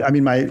 Well, I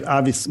mean,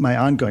 my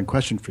ongoing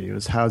question for you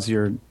is how's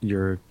your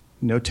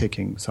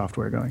note-taking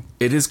software going?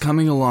 It is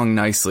coming along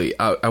nicely.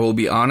 I will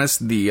be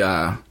honest.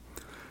 The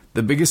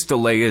biggest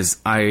delay is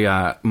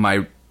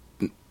my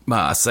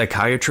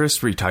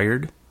psychiatrist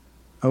retired.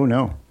 Oh,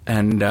 no.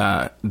 And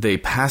they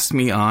passed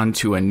me on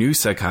to a new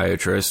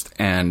psychiatrist,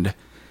 and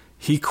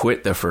he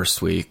quit the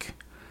first week.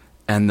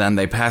 And then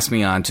they passed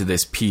me on to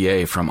this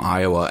PA from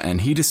Iowa, and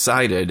he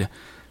decided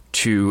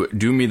to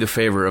do me the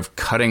favor of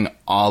cutting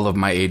all of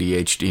my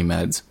ADHD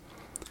meds.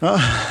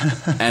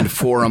 And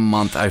for a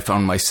month, I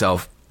found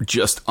myself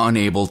just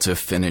unable to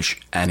finish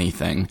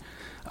anything.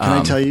 Can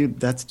I tell you,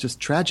 that's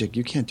just tragic.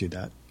 You can't do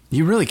that.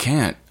 You really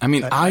can't. I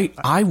mean,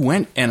 I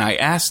went and I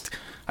asked.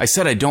 I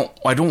said I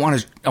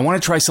want to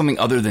try something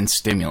other than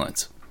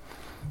stimulants.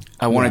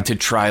 I wanted to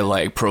try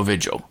like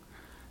Provigil,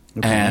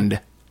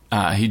 and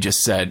he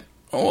just said,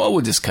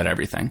 we'll just cut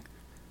everything.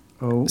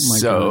 Oh, my God.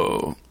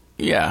 So,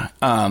 yeah.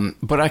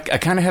 But I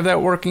kind of have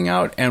that working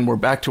out, and we're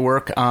back to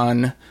work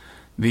on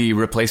the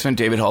replacement,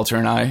 David Halter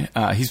and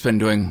I. He's been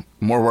doing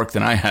more work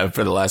than I have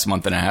for the last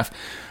month and a half.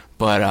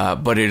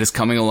 But it is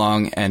coming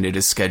along, and it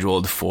is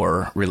scheduled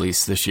for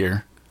release this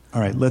year.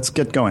 All right, let's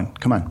get going.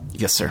 Come on.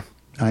 Yes, sir.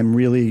 I'm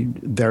really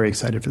very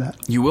excited for that.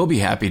 You will be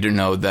happy to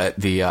know that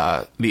the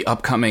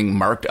upcoming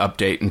Marked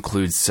update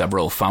includes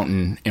several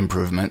fountain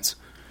improvements.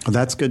 Oh,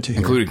 that's good to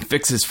hear. Including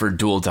fixes for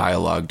dual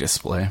dialogue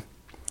display.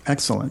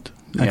 Excellent.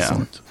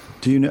 Yeah.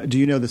 Do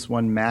you know this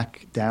one,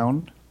 Mac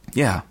Down?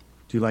 Yeah.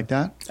 Do you like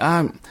that?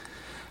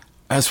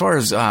 As far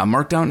as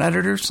Markdown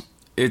editors,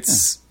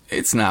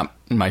 it's not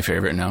my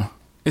favorite. No,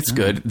 it's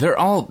good.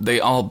 They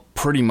all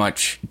pretty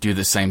much do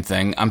the same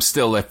thing. I'm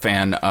still a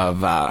fan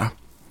of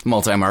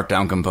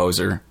Multi-Markdown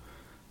Composer,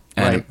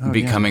 and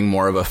becoming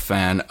more of a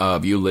fan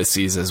of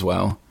Ulysses as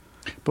well.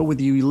 But with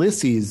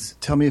Ulysses,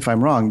 tell me if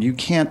I'm wrong, you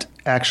can't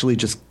actually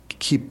just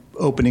keep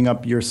opening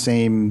up your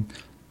same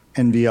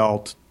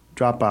NVAlt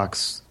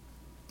Dropbox.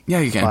 Yeah,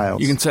 you can.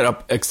 Files. You can set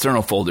up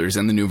external folders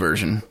in the new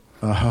version.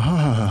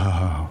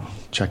 Oh,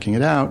 checking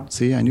it out.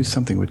 See, I knew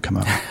something would come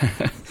up.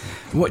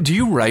 What do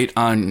you write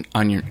on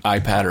your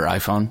iPad or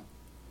iPhone?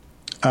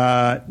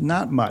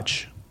 Not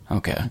much.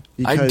 Okay.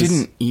 Because, I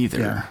didn't either.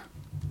 Yeah.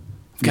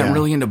 Got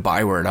really into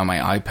Byword on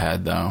my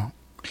iPad, though.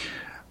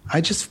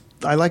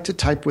 I like to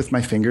type with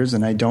my fingers,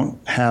 and I don't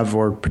have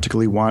or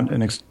particularly want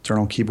an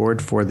external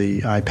keyboard for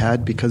the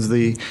iPad because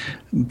the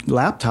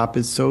laptop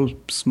is so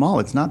small.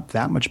 It's not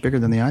that much bigger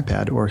than the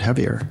iPad or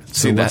heavier.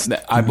 See,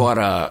 I bought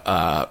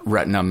a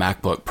Retina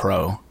MacBook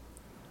Pro,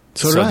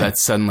 so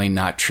that's suddenly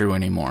not true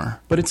anymore.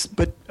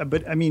 But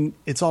I mean,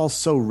 it's all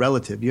so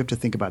relative. You have to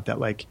think about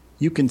that. Like,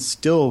 you can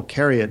still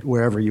carry it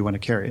wherever you want to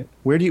carry it.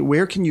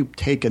 Where can you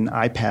take an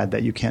iPad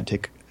that you can't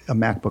take a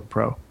MacBook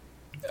Pro?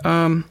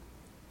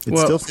 It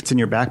still fits in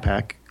your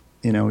backpack.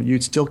 You know, you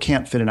still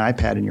can't fit an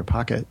iPad in your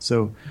pocket.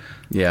 So,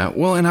 yeah.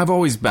 Well, and I've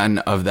always been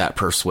of that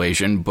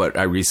persuasion, but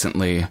I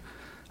recently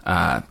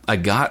I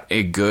got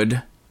a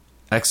good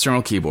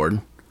external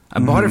keyboard. I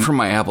bought it from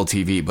my Apple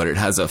TV, but it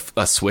has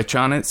a switch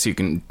on it, so you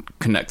can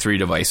connect 3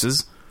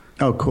 devices.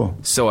 Oh, cool.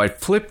 So I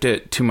flipped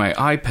it to my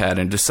iPad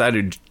and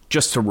decided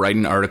just to write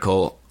an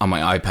article on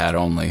my iPad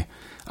only,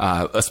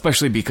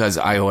 especially because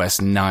iOS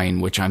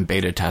 9, which I'm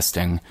beta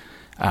testing,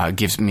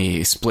 gives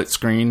me split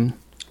screen.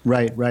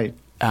 Right.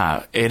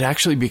 It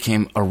actually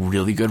became a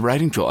really good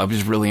writing tool. I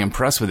was really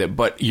impressed with it.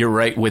 But you're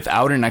right,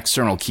 without an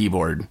external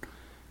keyboard,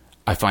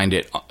 I find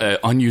it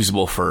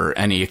unusable for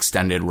any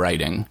extended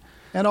writing.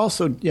 And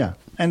also, yeah.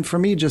 And for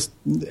me,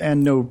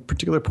 and no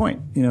particular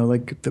point. You know,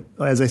 like,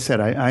 as I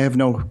said, I have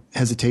no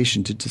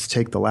hesitation to just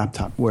take the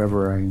laptop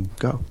wherever I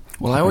go.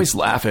 Well, I always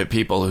laugh at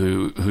people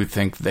who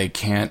think they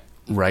can't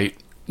write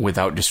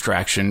without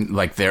distraction,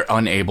 like they're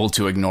unable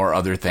to ignore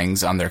other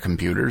things on their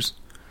computers.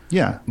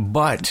 Yeah.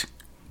 But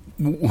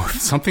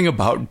something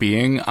about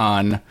being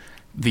on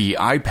the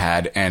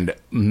iPad and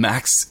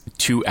max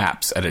 2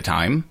 apps at a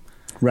time.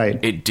 Right.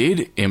 It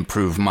did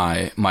improve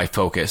my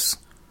focus.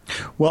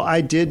 Well, I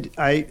did.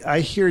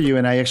 I hear you.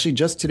 And I actually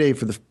just today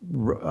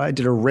I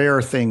did a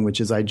rare thing, which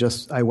is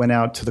I went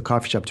out to the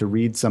coffee shop to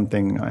read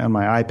something on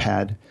my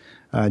iPad.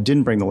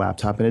 Didn't bring the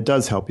laptop, and it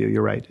does help you.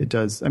 You're right. It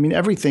does. I mean,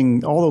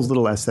 everything, all those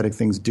little aesthetic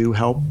things do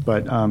help,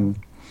 but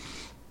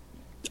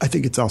I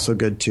think it's also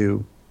good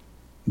to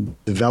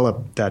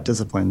develop that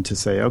discipline to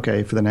say,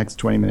 okay, for the next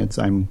 20 minutes,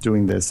 I'm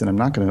doing this, and I'm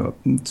not going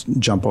to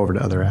jump over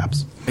to other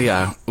apps.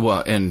 Yeah,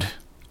 well, and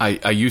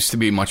I used to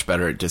be much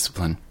better at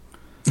discipline.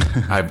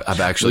 I've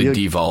actually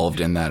devolved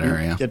in that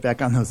area. Get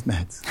back on those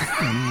meds.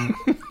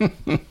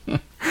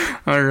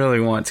 I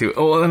really want to.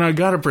 Oh, well, and I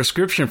got a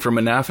prescription from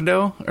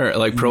Anafado, or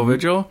like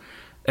Provigil,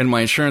 and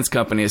my insurance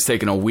company has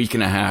taken a week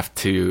and a half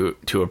to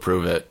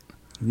approve it.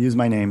 Use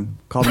my name.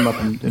 Call them up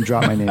and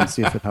drop my name,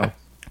 see if it helps.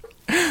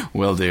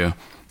 Will do.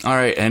 All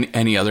right.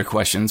 Any other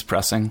questions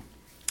pressing?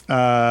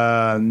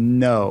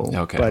 No.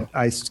 Okay. But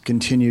I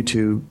continue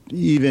to,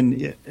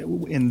 even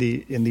in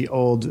the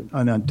old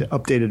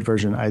updated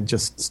version, I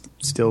just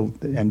still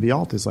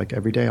NVAlt is like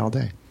every day, all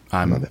day.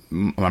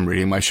 I'm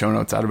reading my show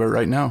notes out of it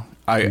right now.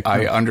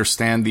 I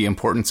understand the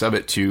importance of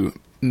it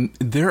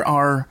there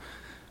are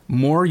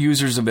more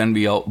users of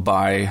NVAlt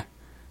by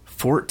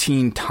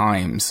 14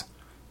 times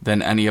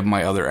than any of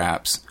my other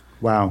apps.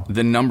 Wow.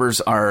 The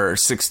numbers are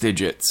 6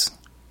 digits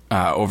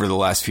over the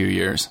last few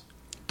years.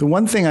 The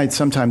one thing I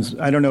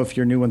don't know if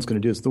your new one's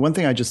going to do this. The one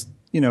thing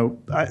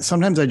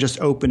sometimes I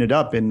just open it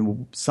up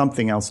in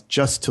something else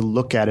just to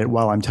look at it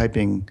while I'm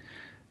typing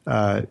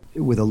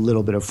with a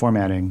little bit of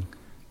formatting.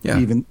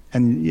 Yeah.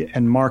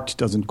 And Marked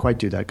doesn't quite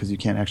do that because you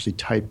can't actually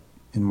type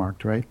in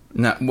Marked, right?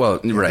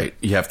 Right.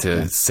 You have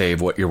to save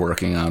what you're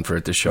working on for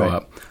it to show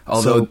up.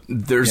 Although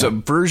there's a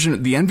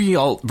version, the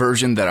NVAlt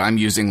version that I'm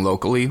using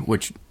locally,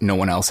 which no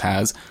one else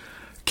has,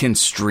 can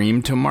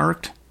stream to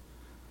Marked.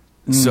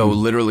 So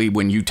literally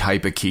when you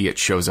type a key, it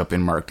shows up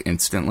in Marked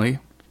instantly.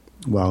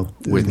 Well,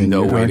 with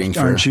no waiting for...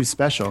 Aren't you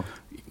special?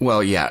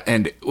 Well, yeah,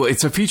 and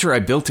it's a feature I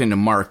built into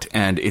Marked,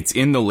 and it's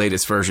in the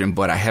latest version,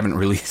 but I haven't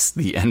released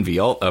the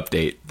NVAlt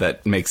update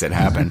that makes it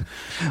happen.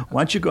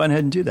 Why don't you go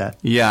ahead and do that?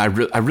 Yeah,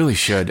 I really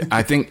should.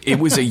 I think it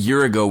was a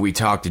year ago we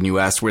talked, and you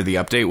asked where the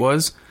update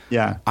was.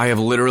 Yeah. I have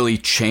literally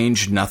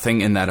changed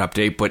nothing in that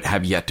update, but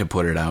have yet to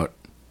put it out.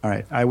 All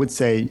right. I would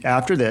say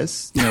after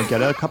this,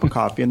 get a cup of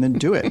coffee and then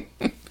do it.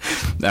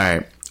 All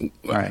right.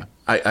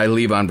 I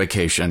leave on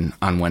vacation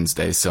on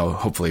Wednesday, so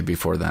hopefully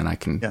before then I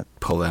can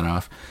pull that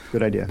off.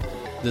 Good idea.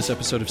 This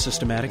episode of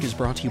Systematic is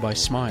brought to you by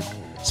Smile.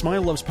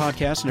 Smile loves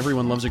podcasts and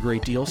everyone loves a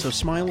great deal, so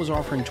Smile is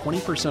offering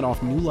 20%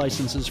 off new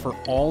licenses for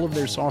all of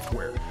their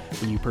software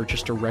when you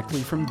purchase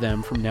directly from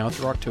them from now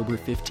through October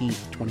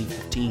 15th,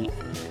 2015.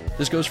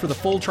 This goes for the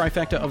full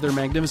trifecta of their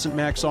magnificent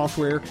Mac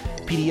software,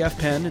 PDF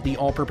Pen, the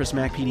all-purpose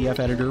Mac PDF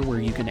editor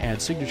where you can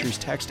add signatures,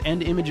 text,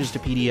 and images to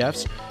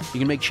PDFs. You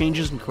can make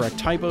changes and correct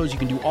typos. You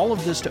can do all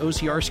of this to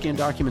OCR scan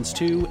documents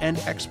too, and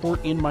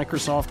export in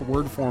Microsoft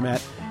Word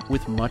format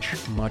with much,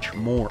 much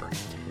more.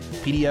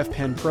 PDF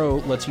Pen Pro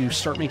lets you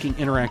start making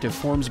interactive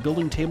forms,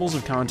 building tables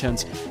of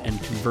contents,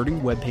 and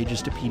converting web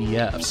pages to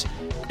PDFs.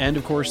 And,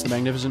 of course, the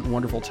magnificent and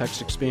wonderful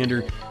Text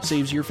Expander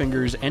saves your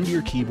fingers and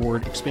your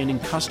keyboard, expanding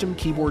custom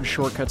keyboard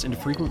shortcuts into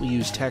frequently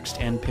used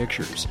text and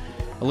pictures.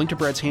 A link to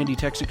Brett's handy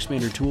Text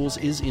Expander tools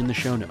is in the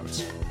show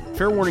notes.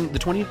 Fair warning, the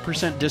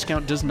 20%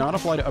 discount does not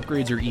apply to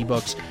upgrades or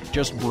ebooks,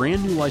 just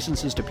brand new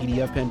licenses to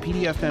PDF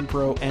Pen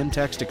Pro, and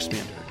Text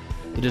Expander.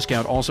 The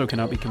discount also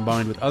cannot be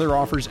combined with other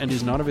offers and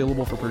is not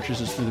available for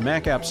purchases through the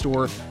Mac App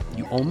Store.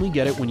 You only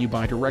get it when you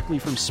buy directly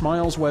from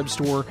Smile's web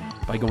store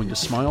by going to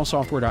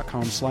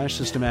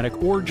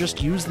smilesoftware.com/systematic or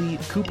just use the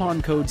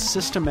coupon code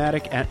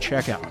SYSTEMATIC at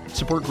checkout.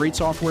 Support great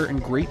software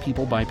and great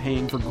people by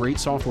paying for great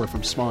software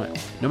from Smile.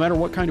 No matter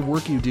what kind of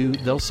work you do,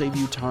 they'll save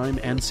you time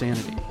and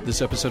sanity.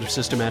 This episode of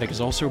Systematic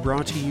is also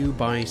brought to you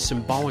by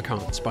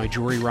Symbolicons by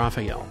Jory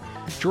Raphael.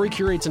 Jory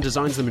curates and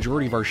designs the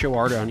majority of our show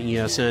art on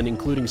ESN,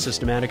 including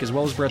Systematic, as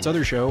well as Brett's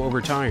other show,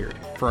 Overtired.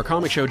 For our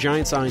comic show,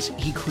 Giant Size,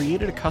 he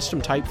created a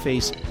custom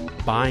typeface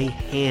by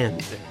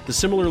hand. The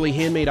similarly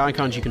handmade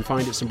icons you can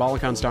find at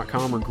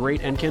Symbolicons.com are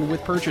great and can,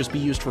 with purchase, be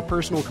used for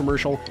personal,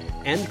 commercial,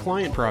 and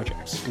client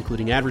projects,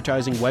 including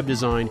advertising, web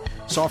design,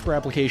 software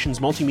applications,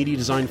 multimedia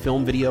design,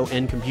 film, video,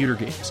 and computer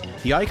games.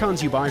 The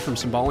icons you buy from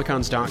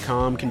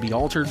Symbolicons.com can be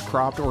altered,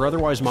 cropped, or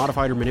otherwise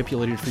modified or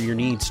manipulated for your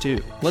needs,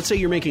 too. Let's say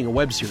you're making a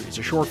web series,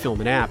 a short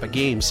film, an app, a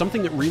game,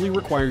 something that really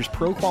requires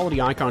pro-quality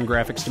icon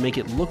graphics to make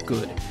it look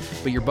good,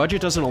 but your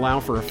budget doesn't allow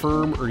for a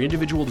firm or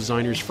individual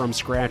designers from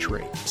scratch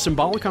rate.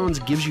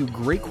 Symbolicons gives you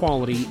great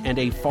quality and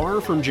a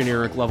far from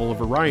generic level of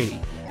variety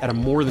at a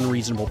more than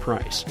reasonable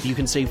price. You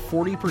can save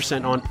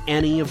 40% on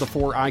any of the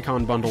 4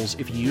 icon bundles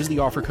if you use the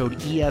offer code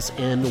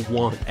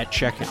ESN1 at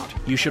checkout.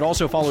 You should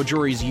also follow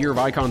Jory's Year of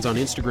Icons on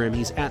Instagram.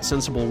 He's at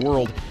Sensible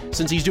World,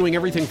 since he's doing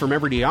everything from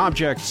everyday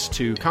objects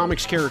to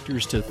comics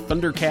characters to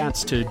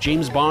Thundercats to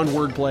James Bond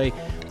wordplay.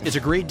 It's a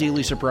great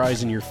daily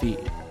surprise in your feed.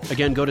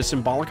 Again, go to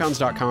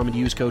Symbolicons.com and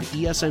use code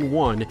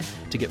ESN1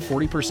 to get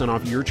 40%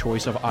 off your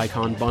choice of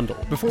icon bundle.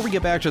 Before we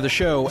get back to the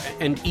show,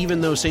 and even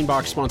though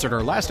SaneBox sponsored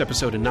our last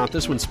episode and not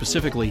this one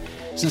specifically,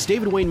 since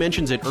David Wayne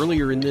mentions it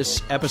earlier in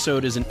this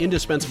episode as an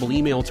indispensable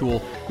email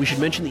tool, we should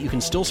mention that you can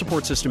still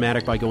support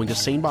Systematic by going to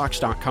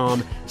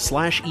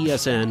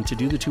sanebox.com/ESN to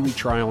do the 2-week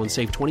trial and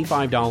save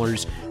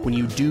 $25 when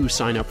you do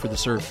sign up for the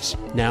service.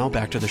 Now,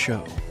 back to the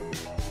show.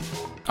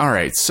 All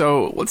right,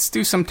 so let's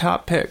do some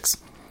top picks.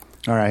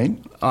 All right.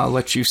 I'll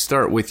let you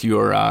start with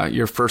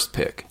your first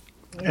pick.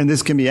 And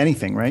this can be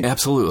anything, right?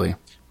 Absolutely.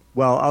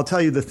 Well, I'll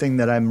tell you the thing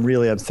that I'm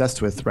really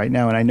obsessed with right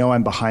now, and I know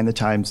I'm behind the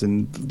times,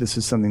 and this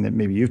is something that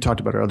maybe you've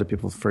talked about or other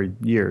people for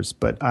years,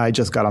 but I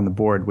just got on the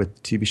board with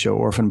the TV show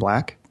Orphan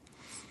Black.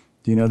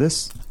 Do you know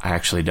this? I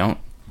actually don't.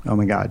 Oh,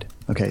 my God.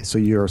 Okay, so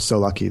you're so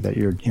lucky that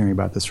you're hearing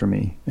about this from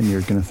me, and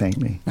you're going to thank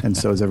me, and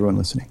so is everyone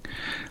listening.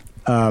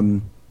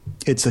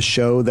 It's a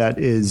show that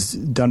is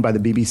done by the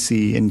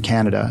BBC in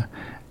Canada,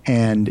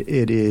 and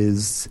it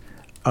is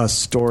a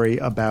story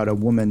about a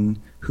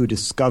woman who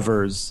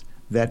discovers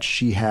that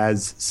she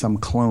has some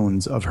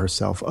clones of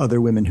herself, other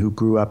women who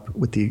grew up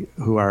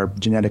who are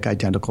genetic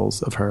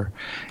identicals of her,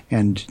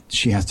 and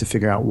she has to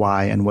figure out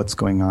why and what's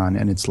going on.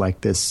 And it's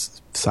like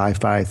this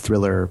sci-fi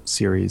thriller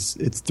series.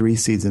 It's 3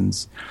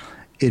 seasons.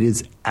 It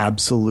is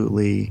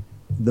absolutely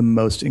the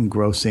most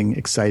engrossing,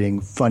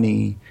 exciting,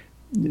 funny,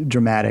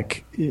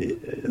 dramatic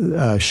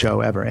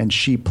show ever. And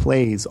she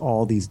plays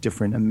all these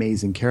different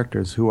amazing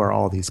characters who are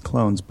all these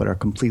clones but are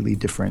completely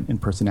different in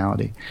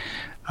personality.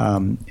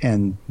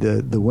 And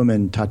the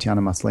woman,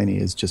 Tatiana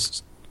Maslany, is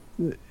just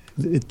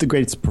the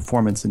greatest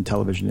performance in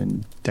television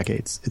in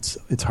decades.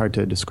 It's hard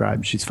to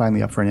describe. She's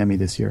finally up for an Emmy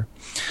this year.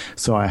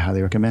 So I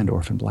highly recommend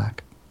Orphan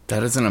Black.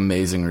 That is an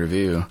amazing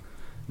review.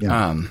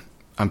 Yeah.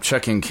 I'm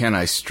checking, can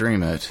I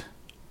stream it?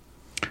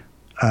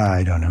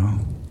 I don't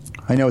know.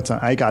 I know it's on.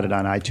 I got it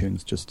on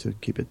iTunes just to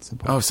keep it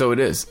simple. Oh, so it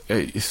is.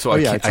 So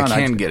I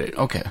can get it.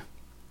 Okay.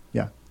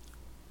 Yeah.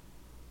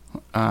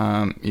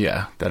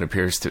 Yeah, that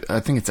appears to. I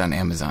think it's on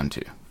Amazon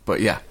too. But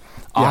yeah.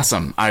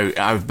 Awesome.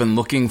 I've been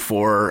looking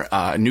for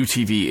new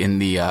TV in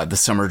the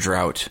summer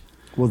drought.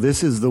 Well,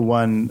 this is the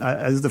one.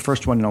 This is the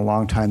first one in a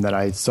long time that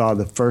I saw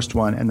the first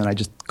one, and then I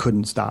just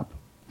couldn't stop.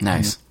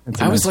 Nice.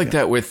 I was like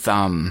that with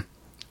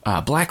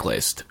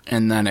Blacklist,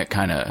 and then it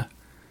kind of.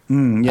 Yeah. I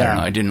don't know.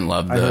 I didn't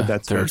love the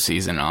third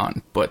season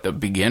on, but the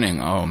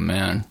beginning. Oh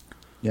man.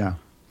 Yeah.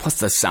 Plus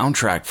the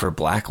soundtrack for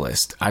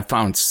Blacklist. I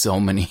found so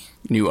many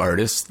new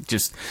artists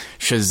just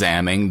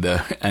Shazamming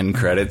the end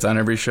credits on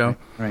every show.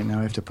 Right now,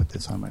 I have to put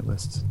this on my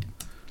list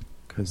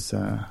because.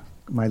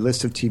 My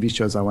list of TV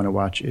shows I want to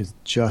watch is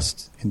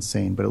just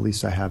insane, but at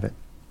least I have it.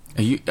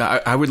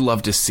 I would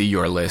love to see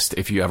your list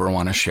if you ever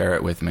want to share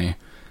it with me.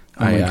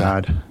 Oh my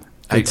God.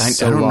 I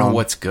don't know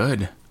what's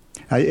good.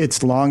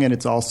 It's long, and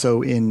it's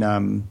also in...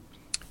 I'm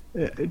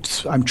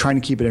trying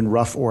to keep it in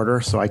rough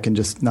order so I can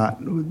just not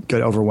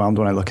get overwhelmed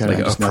when I look at it.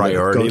 Like a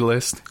priority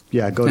list?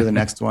 Yeah, go to the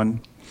next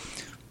one.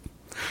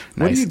 Nice.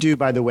 What do you do,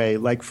 by the way?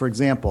 Like, for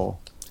example,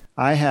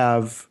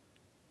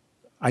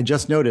 I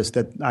just noticed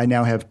that I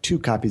now have 2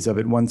 copies of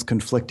it. One's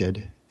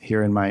conflicted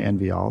here in my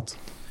Envy Alt.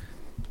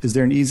 Is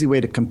there an easy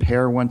way to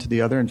compare one to the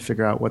other and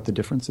figure out what the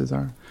differences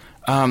are?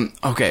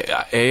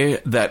 Okay.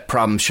 That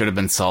problem should have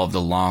been solved a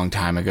long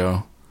time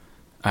ago.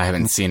 I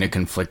haven't seen a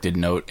conflicted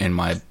note in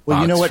my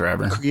box you know what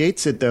forever.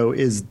 Creates it, though,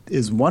 is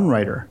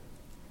OneWriter.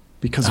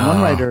 Because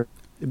OneWriter,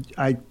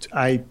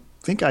 I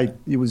think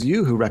it was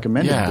you who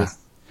recommended this.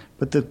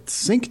 But the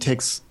sync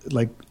takes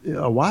like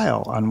a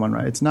while on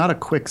OneWriter. It's not a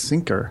quick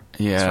syncer.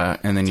 Yeah,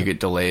 and then you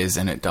get delays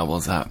and it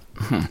doubles up.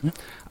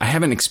 I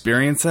haven't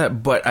experienced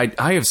that, but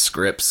I have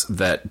scripts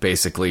that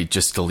basically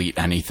just delete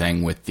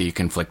anything with the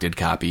conflicted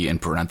copy in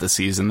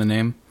parentheses in the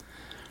name.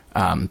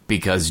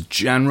 Because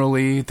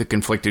generally the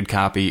conflicted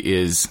copy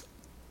is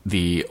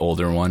the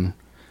older one.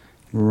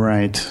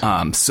 Right.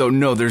 So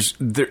no,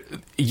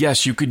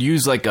 yes, you could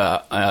use like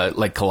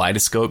like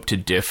Kaleidoscope to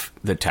diff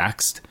the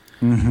text.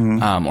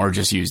 Mm-hmm. Or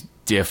just use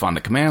diff on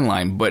the command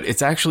line, but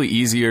it's actually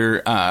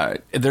easier.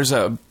 There's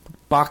an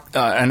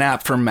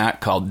app for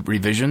Mac called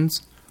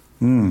Revisions.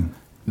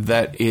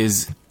 That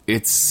is,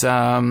 it's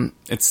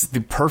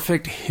the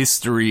perfect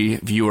history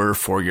viewer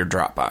for your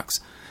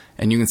Dropbox,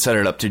 and you can set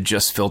it up to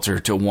just filter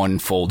to one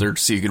folder,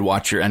 so you could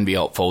watch your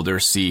NVAlt folder,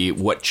 see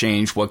what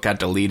changed, what got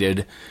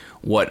deleted,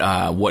 what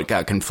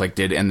got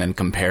conflicted, and then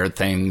compare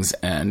things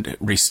and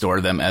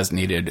restore them as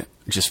needed,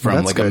 just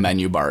from a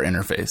menu bar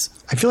interface.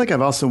 I feel like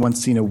I've also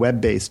once seen a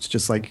web-based,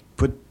 just like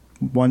put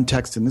one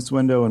text in this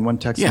window and one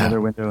text in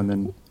another window, and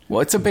then...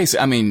 Well, it's a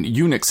basic... I mean,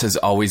 Unix has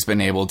always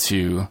been able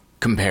to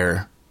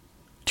compare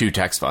 2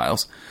 text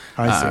files.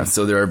 I see.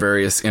 So there are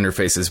various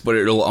interfaces, but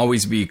it'll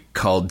always be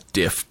called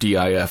diff,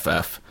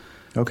 D-I-F-F.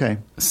 Okay.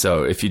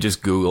 So if you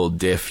just Google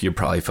diff, you'll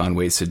probably find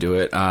ways to do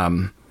it.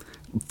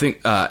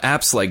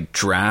 Apps like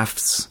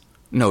Draft,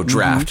 not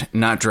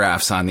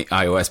Drafts on the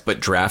iOS, but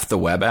Draft, the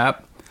web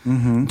app,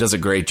 does a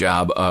great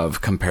job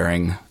of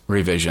comparing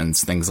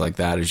revisions, things like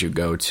that as you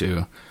go to.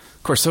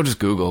 Of course, so does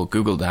Google.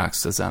 Google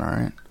Docs does that all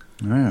right.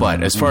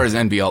 But as far as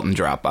NVAlt and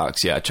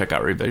Dropbox, check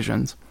out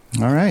Revisions.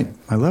 All right.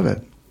 I love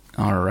it.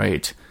 All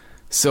right.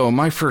 So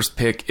my first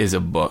pick is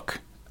a book.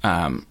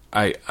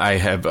 I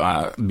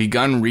have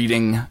begun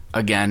reading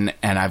again,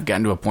 and I've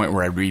gotten to a point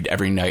where I read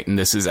every night, and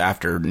this is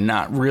after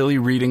not really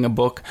reading a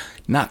book,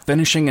 not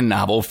finishing a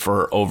novel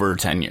for over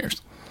 10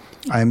 years.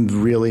 I'm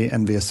really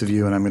envious of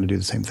you, and I'm going to do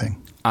the same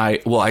thing.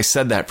 I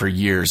said that for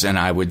years, and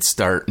I would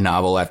start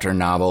novel after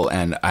novel,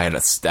 and I had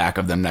a stack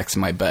of them next to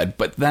my bed.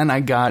 But then I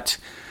got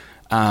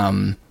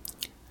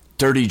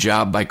Dirty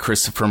Job by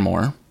Christopher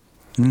Moore.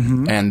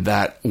 And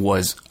that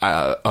was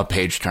a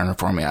page turner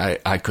for me.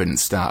 I couldn't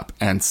stop.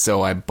 And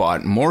so I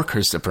bought more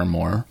Christopher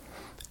Moore.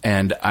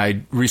 And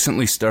I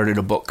recently started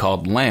a book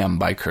called Lamb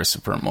by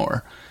Christopher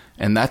Moore.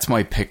 And that's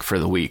my pick for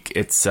the week.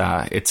 It's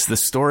the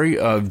story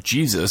of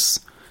Jesus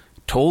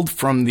told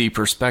from the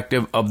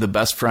perspective of the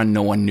best friend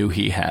no one knew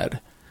he had.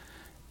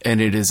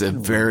 And it is a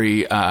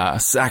very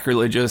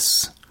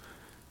sacrilegious,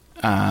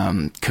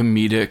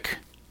 comedic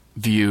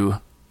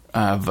view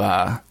of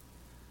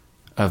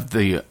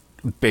the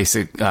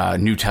basic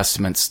New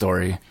Testament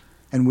story.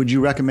 And would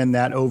you recommend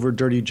that over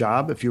Dirty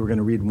Job if you were going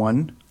to read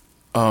one?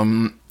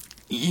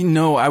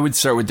 I would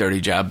start with Dirty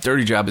Job.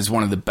 Dirty Job is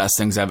one of the best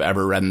things I've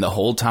ever read, and the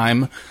whole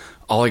time,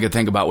 all I could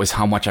think about was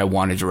how much I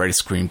wanted to write a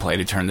screenplay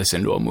to turn this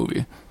into a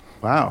movie.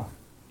 Wow.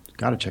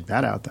 Got to check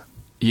that out then.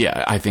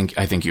 Yeah, I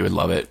think you would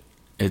love it.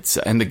 It's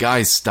and the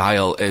guy's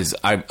style is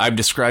I've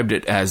described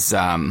it as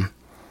I'm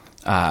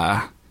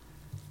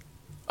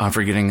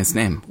forgetting his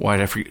name. Why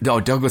did I forget? No,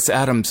 Douglas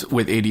Adams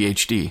with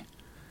ADHD.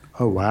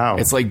 Oh, wow.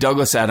 It's like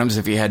Douglas Adams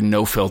if he had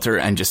no filter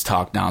and just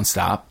talked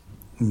nonstop.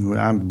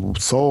 I'm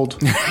sold.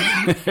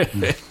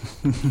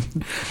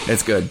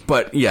 It's good.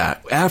 But yeah,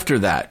 after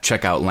that,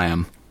 check out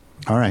Lamb.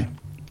 All right.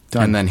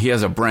 Done. And then he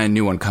has a brand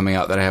new one coming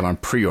out that I have on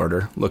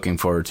pre-order. Looking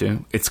forward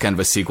to. It's kind of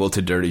a sequel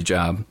to Dirty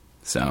Job.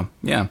 So,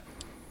 yeah.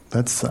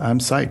 I'm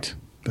psyched.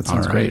 That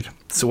sounds great. great.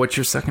 So what's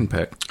your second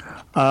pick?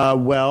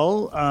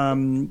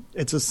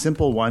 It's a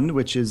simple one,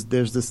 which is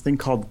there's this thing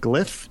called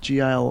Glyph,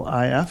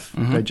 GLIF,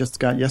 that I just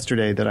got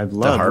yesterday that I've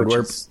loved. The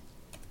hardware?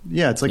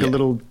 It's like a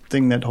little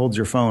thing that holds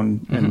your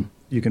phone, and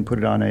you can put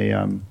it on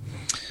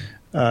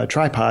a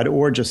tripod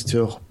or just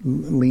to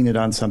lean it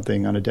on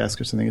something on a desk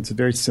or something. It's a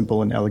very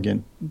simple and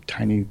elegant,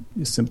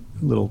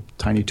 little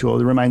tiny tool.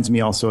 It reminds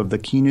me also of the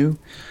Kinu,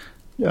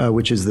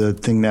 which is the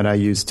thing that I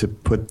use to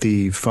put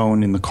the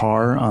phone in the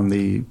car on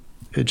the.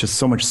 It's just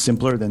so much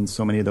simpler than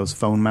so many of those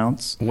phone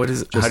mounts. What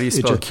is? How do you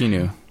spell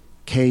Kinu?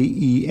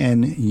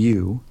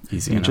 KENU.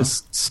 Easy enough. It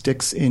just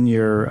sticks in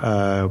your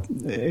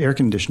air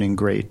conditioning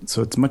grate,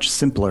 so it's much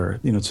simpler.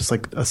 It's just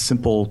like a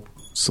simple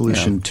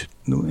solution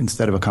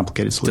instead of a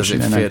complicated solution.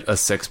 Does it fit a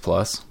 6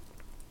 Plus?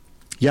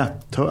 Yeah,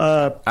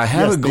 I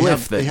have a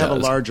Glyph they have a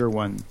larger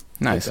one.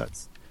 Nice. That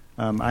does.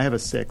 I have a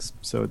 6,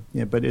 so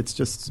but it's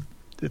just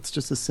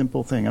a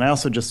simple thing. And I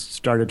also just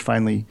started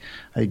finally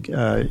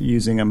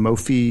using a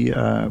Mophie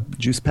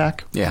juice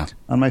pack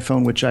on my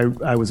phone, which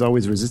I was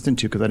always resistant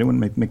to because I didn't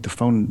want to make the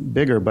phone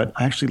bigger. But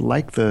I actually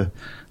like the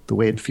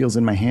way it feels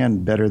in my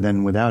hand better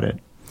than without it.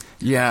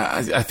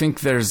 Yeah, I think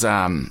there's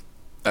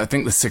I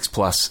think the 6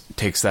 Plus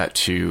takes that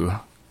to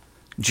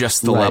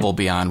just the level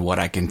beyond what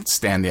I can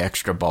stand the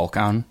extra bulk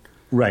on.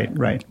 Right.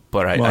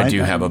 But I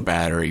do have a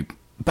battery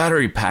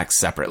pack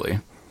separately.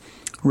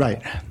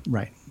 Right.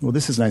 Well,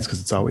 this is nice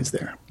because it's always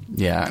there.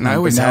 Yeah, and I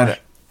always had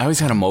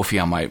a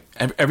Mophie on my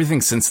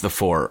everything since the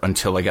 4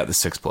 until I got the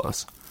 6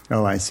 Plus.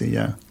 Oh, I see.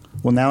 Yeah.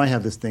 Well, now I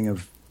have this thing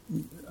of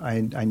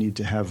I need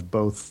to have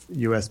both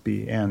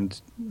USB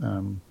and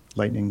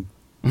Lightning.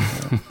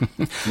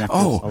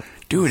 Oh,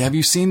 dude, have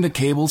you seen the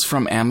cables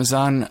from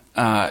Amazon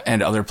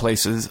and other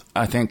places?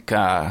 I think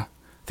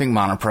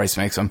Monoprice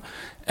makes them,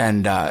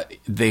 and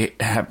they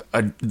have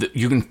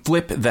you can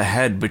flip the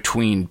head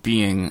between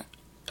being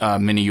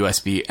mini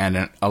USB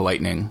and a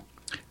Lightning.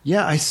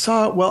 Yeah, I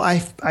saw. Well, I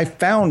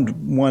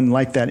found one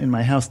like that in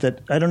my house.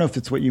 That I don't know if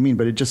it's what you mean,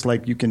 but it just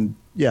like you can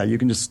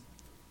just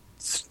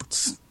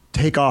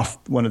take off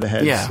one of the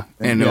heads. Yeah,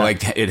 and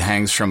like it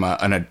hangs from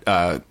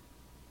a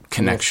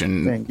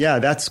connection thing. Yeah,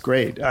 that's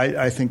great.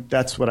 I think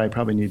that's what I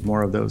probably need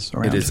more of those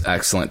around. It is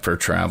excellent for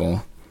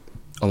travel,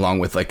 along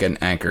with like an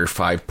Anker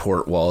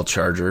 5-port wall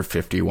charger,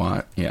 50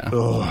 watt. Yeah.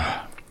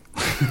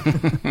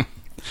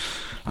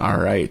 All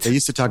right. They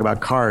used to talk about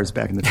cars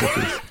back in the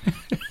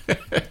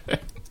 50s.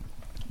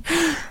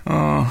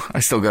 Oh, I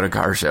still go to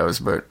car shows,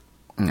 but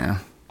yeah.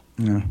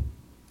 No,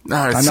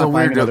 it's I'm not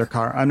buying another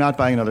car. I'm not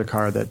buying another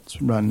car that's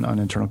run on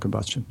internal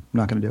combustion. I'm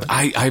not going to do it.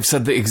 I've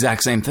said the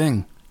exact same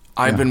thing.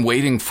 I've been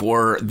waiting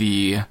for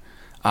the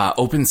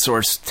open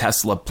source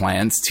Tesla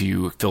plans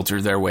to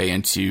filter their way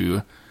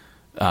into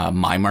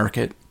my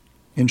market.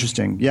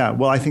 Interesting. Yeah.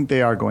 Well, I think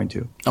they are going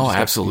to. Oh,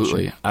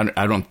 absolutely.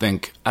 I don't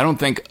think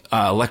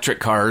electric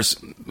cars,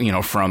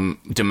 from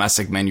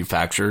domestic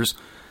manufacturers,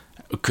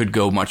 could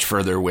go much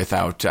further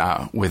without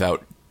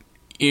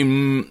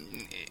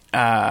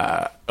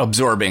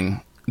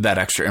absorbing that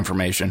extra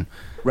information.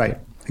 Right.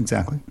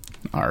 Exactly.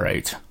 All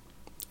right.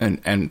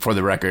 And for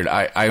the record,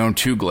 I own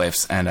 2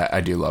 Glyphs, and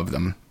I do love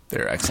them.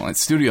 They're excellent.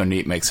 Studio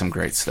Neat makes some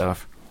great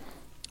stuff.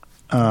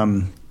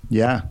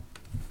 Yeah.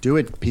 Do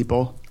it,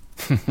 people.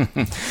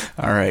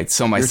 All right.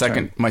 So my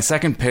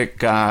second pick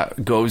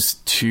goes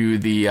to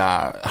the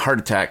heart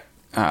attack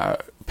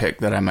pick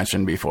that I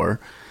mentioned before.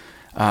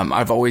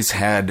 I've always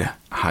had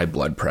high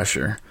blood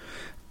pressure,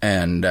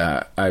 and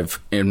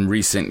I've in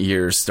recent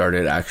years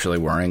started actually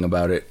worrying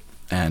about it,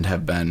 and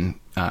have been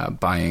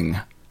buying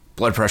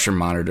blood pressure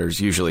monitors,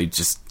 usually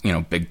just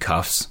big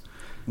cuffs,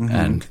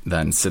 and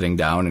then sitting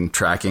down and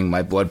tracking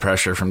my blood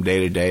pressure from day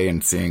to day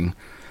and seeing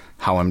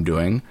how I'm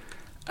doing.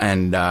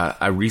 And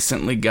I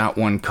recently got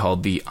one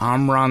called the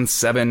Omron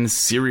 7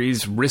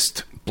 Series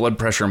Wrist Blood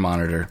Pressure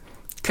Monitor.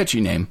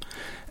 Catchy name.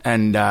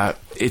 And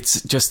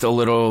it's just a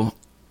little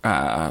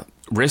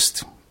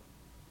wrist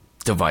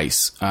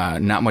device,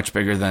 not much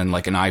bigger than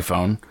like an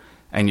iPhone.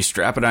 And you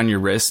strap it on your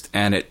wrist,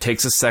 and it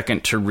takes a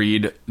second to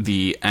read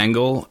the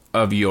angle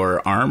of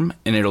your arm,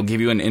 and it'll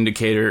give you an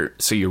indicator.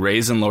 So you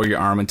raise and lower your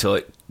arm until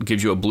it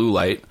gives you a blue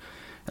light,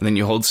 and then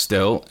you hold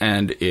still,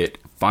 and it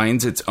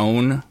finds its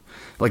own.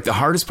 Like, the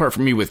hardest part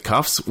for me with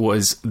cuffs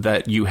was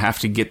that you have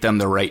to get them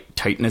the right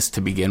tightness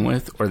to begin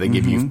with, or they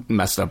give you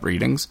messed up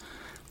readings.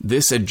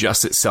 This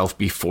adjusts itself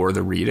before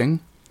the reading.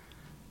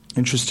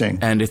 Interesting.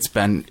 And it's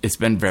been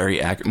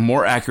very accurate,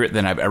 more accurate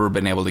than I've ever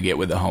been able to get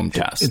with a home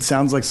test. It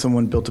sounds like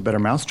someone built a better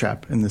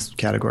mousetrap in this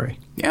category.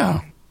 Yeah.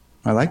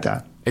 I like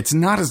that. It's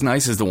not as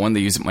nice as the one they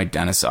use at my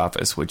dentist's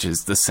office, which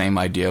is the same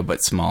idea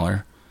but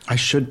smaller. I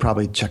should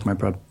probably check my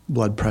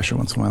blood pressure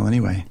once in a while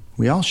anyway.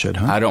 We all should,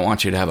 huh? I don't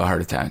want you to have a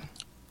heart attack.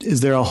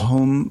 Is there a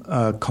home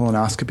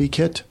colonoscopy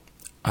kit?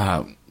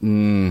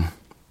 No.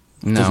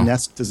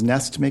 Does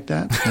Nest make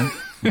that? No?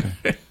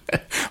 Okay.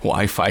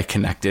 Wi-Fi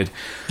connected.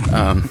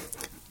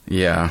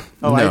 Yeah.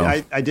 Oh,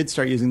 no. I did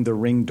start using the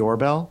Ring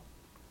doorbell.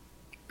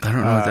 I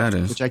don't know what that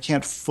is. Which I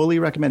can't fully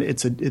recommend.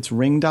 It's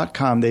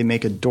Ring.com. They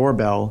make a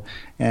doorbell,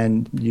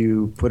 and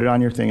you put it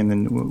on your thing, and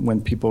then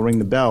when people ring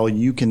the bell,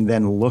 you can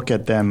then look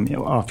at them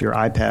off your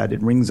iPad.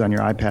 It rings on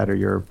your iPad or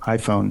your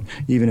iPhone,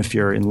 even if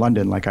you're in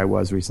London, like I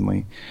was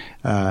recently,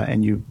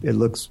 and you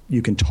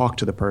can talk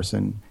to the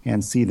person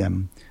and see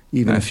them,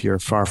 even if you're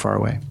far, far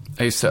away.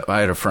 I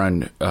had a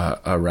friend,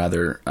 a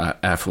rather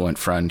affluent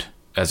friend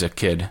as a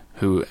kid,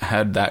 who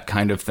had that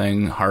kind of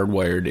thing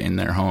hardwired in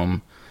their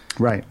home.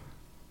 Right.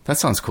 That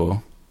sounds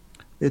cool.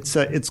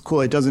 It's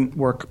cool. It doesn't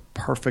work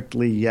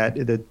perfectly yet.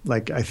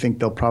 I think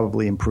they'll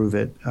probably improve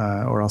it,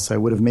 or else I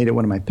would have made it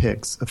one of my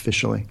picks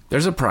officially.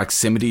 There's a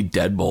proximity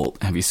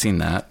deadbolt. Have you seen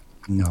that?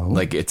 No.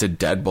 Like, it's a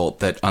deadbolt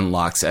that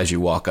unlocks as you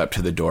walk up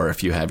to the door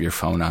if you have your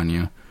phone on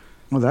you.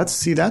 Well,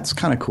 that's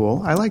kind of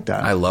cool. I like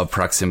that. I love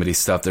proximity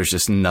stuff. There's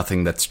just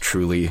nothing that's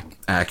truly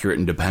accurate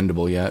and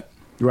dependable yet.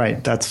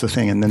 Right. That's the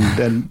thing. And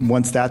then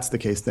once that's the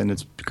case, then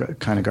it's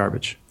kind of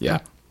garbage. Yeah,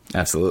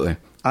 absolutely.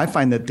 I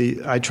find that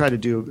I try to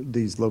do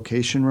these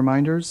location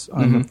reminders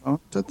on the phone.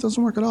 That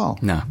doesn't work at all.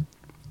 No,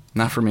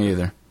 not for me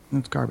either.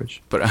 It's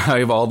garbage. But I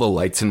have all the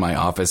lights in my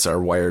office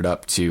are wired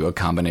up to a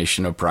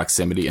combination of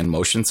proximity and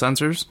motion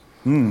sensors.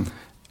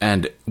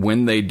 And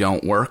when they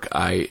don't work,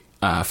 I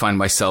find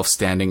myself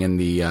standing in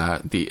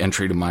the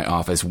entry to my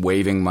office,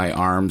 waving my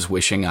arms,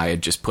 wishing I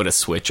had just put a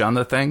switch on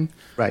the thing.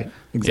 Right.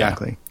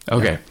 Exactly. Yeah.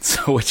 Okay. Yeah.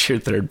 So what's your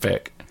third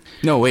pick?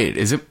 No, wait.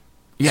 Is it?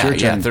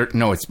 Yeah.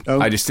 No, it's.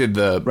 I just did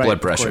the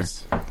blood pressure.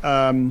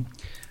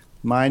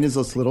 Mine is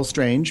a little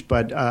strange,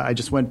 but I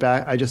just went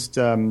back. I just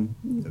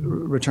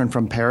returned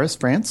from Paris,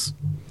 France,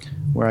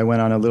 where I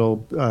went on a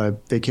little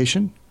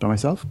vacation by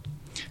myself,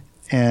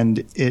 and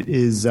it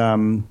is.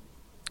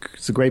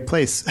 It's a great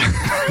place.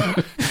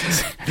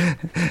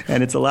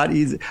 And it's a lot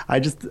easier.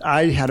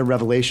 I had a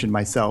revelation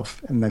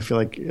myself, and I feel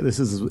like this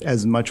is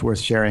as much worth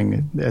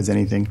sharing as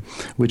anything,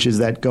 which is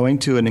that going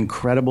to an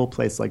incredible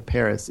place like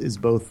Paris is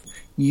both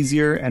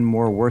easier and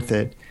more worth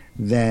it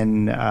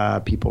than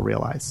people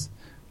realize.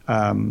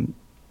 Turning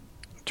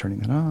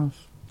that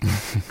off.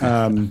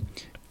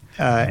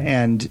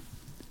 And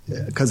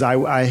because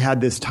I had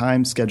this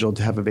time scheduled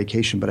to have a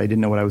vacation, but I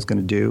didn't know what I was going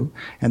to do.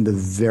 And the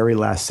very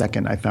last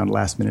second, I found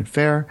last minute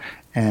fare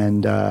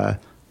and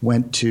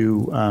went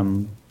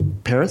to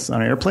Paris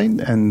on an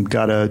airplane and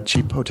got a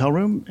cheap hotel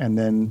room. And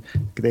then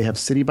they have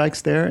city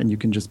bikes there, and you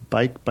can just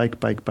bike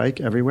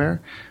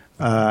everywhere.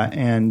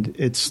 And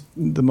it's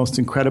the most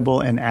incredible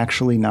and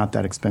actually not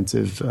that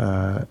expensive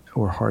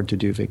or hard to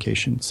do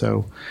vacation.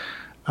 So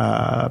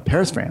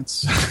Paris,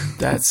 France.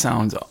 That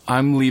sounds...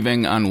 I'm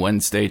leaving on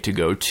Wednesday to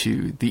go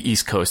to the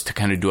East Coast to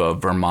kind of do a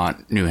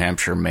Vermont, New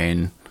Hampshire,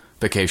 Maine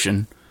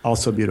vacation.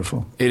 Also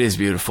beautiful. It is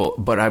beautiful,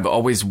 but I've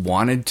always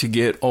wanted to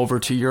get over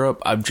to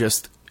Europe.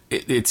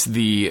 It's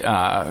the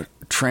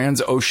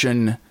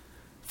transocean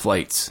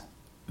flights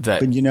that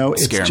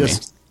scare me.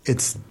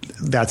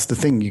 That's the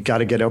thing. You got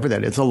to get over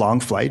that. It's a long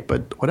flight,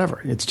 but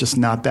whatever. It's just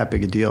not that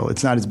big a deal.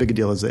 It's not as big a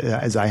deal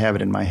as I have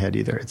it in my head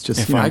either. It's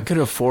just if I could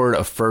afford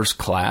a first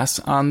class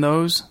on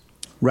those.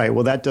 Right.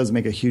 Well, that does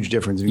make a huge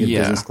difference. You get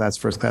business class,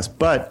 first class.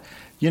 But,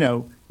 you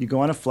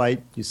go on a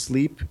flight, you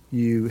sleep,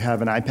 you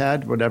have an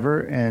iPad,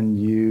 whatever, and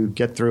you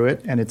get through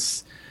it. And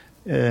it's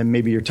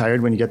maybe you're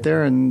tired when you get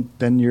there, and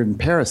then you're in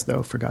Paris,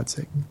 though, for God's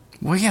sake.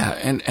 Well, yeah.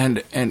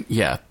 And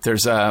yeah,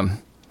 there's a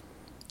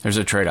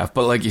trade-off.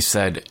 But like you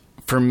said,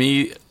 for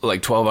me,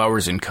 like 12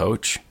 hours in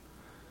coach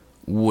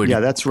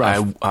that's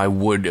rough. I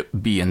would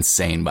be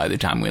insane by the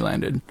time we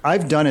landed.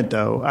 I've done it,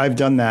 though. I've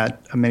done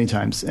that many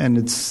times. And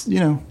it's,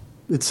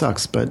 it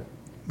sucks, but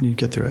you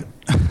get through it.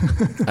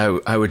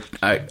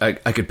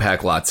 I could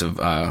pack lots of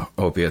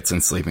opiates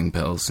and sleeping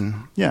pills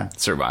and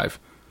survive.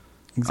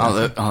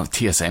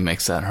 Exactly. TSA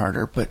makes that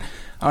harder. But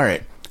all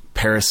right,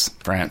 Paris,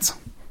 France.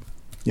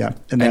 Yeah,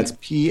 and that's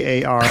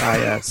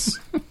Paris.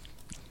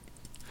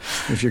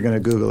 If you're going to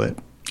Google it.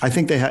 I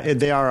think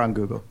they are on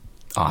Google.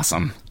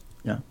 Awesome.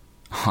 Yeah.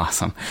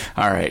 Awesome.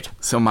 All right.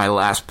 So my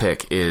last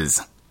pick is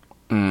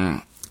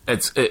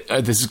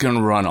this is going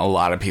to run a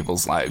lot of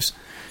people's lives.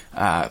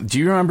 Do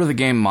you remember the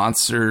game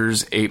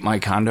Monsters Ate My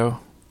Condo?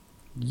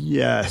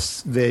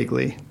 Yes,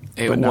 vaguely.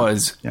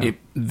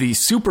 The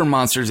Super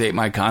Monsters Ate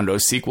My Condo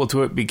sequel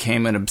to it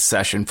became an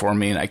obsession for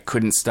me, and I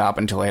couldn't stop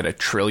until I had 1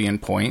 trillion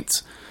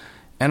points.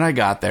 And I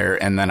got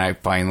there, and then I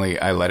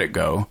let it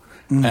go.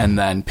 And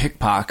then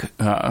Pickpock,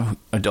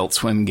 Adult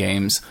Swim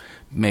Games,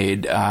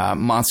 made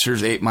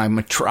Monsters Ate My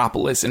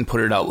Metropolis and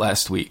put it out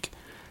last week.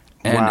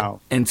 And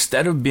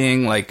instead of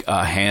being like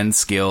a hand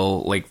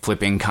skill, like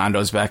flipping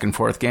condos back and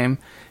forth game,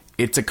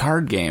 it's a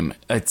card game.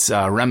 It's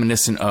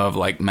reminiscent of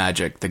like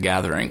Magic: The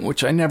Gathering,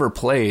 which I never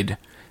played.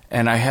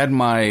 And I had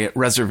my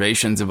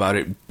reservations about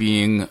it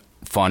being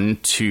fun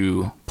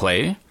to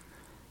play.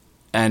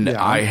 And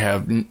I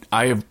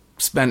have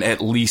spent at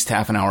least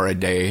half an hour a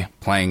day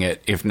playing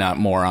it, if not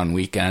more, on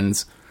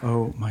weekends.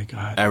 Oh my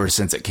God. Ever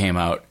since it came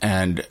out.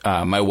 And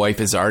my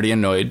wife is already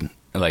annoyed.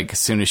 Like, as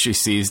soon as she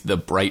sees the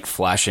bright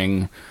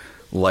flashing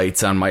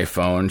lights on my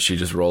phone. She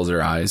just rolls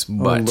her eyes.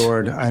 But oh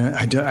Lord,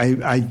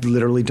 I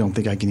literally don't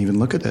think I can even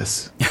look at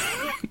this.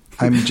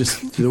 I'm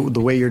just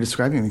the way you're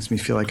describing it makes me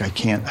feel like I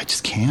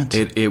just can't.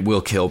 It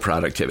will kill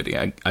productivity.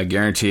 I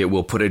guarantee it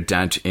will put a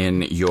dent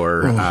in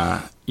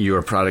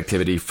your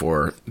productivity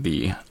for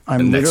the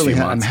next few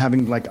months. I'm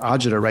having like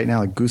agita right now,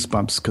 like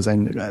goosebumps, because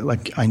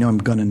I know I'm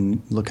gonna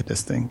look at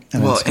this thing.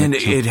 And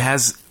it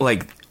has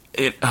like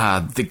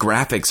the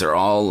graphics are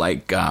all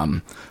like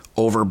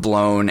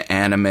overblown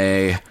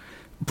anime,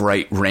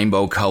 bright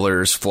rainbow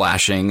colors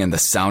flashing, and the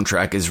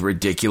soundtrack is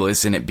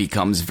ridiculous, and it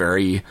becomes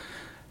very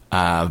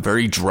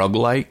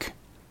drug-like.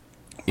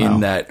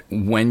 In that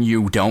when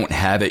you don't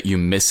have it, you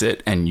miss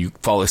it and you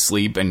fall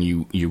asleep and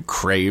you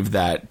crave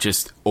that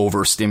just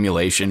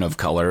overstimulation of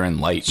color and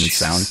light and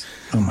sound.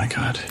 Oh my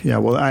God. Yeah.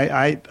 Well,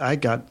 I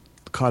got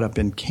caught up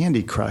in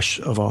Candy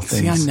Crush of all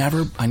things. See,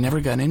 I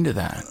never got into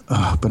that.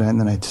 And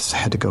then I just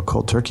had to go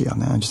cold turkey on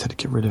that. I just had to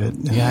get rid of it.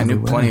 Yeah. I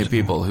knew plenty of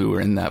people who were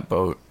in that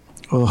boat.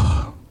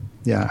 Oh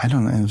yeah. I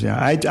don't know.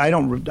 Yeah.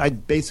 I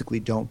basically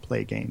don't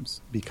play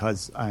games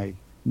because I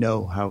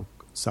know how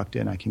sucked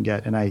in I can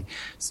get, and I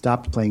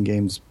stopped playing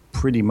games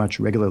pretty much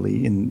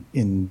regularly in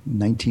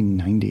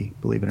 1990,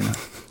 believe it or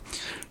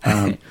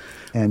not,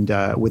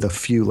 and with a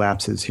few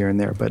lapses here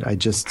and there. But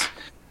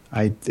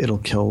it'll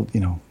kill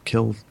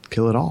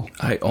it all.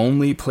 I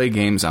only play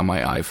games on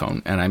my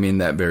iPhone, and I mean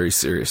that very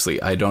seriously.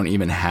 I don't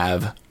even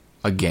have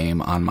a game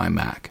on my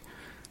Mac.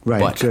 Right.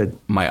 But good.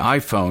 My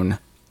iPhone,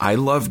 I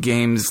love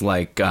games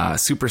like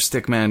Super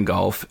Stickman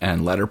Golf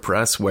and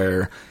Letterpress,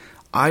 where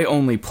I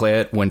only play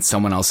it when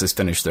someone else has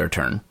finished their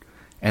turn.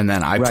 And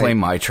then I play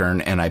my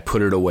turn and I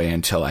put it away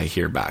until I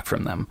hear back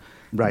from them.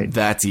 Right.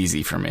 That's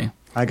easy for me.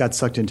 I got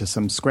sucked into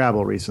some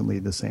Scrabble recently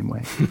the same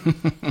way.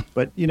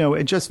 But,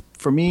 it just,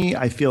 for me,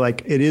 I feel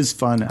like it is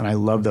fun and I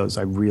love those.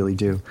 I really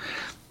do.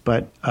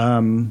 But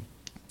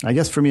I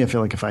guess for me, I feel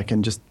like if I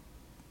can just,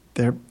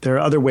 there are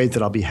other ways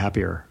that I'll be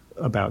happier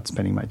about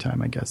spending my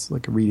time, I guess,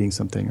 like reading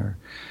something or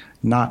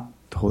not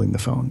holding the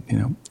phone.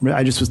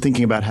 I just was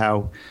thinking about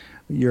how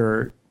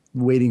you're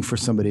waiting for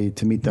somebody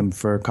to meet them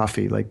for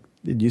coffee. Like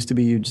it used to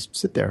be, you just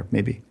sit there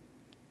maybe,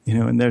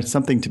 and there's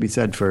something to be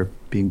said for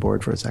being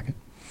bored for a second.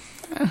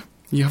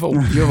 You have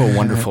a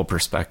wonderful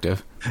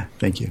perspective.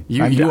 Thank you.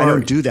 I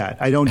don't do that.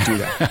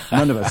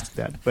 None of us do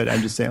that. But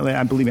I'm just saying,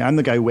 believe me, I'm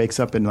the guy who wakes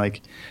up and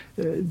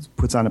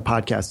puts on a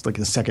podcast like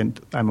the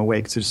second I'm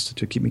awake, just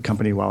to keep me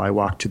company while I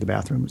walk to the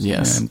bathrooms.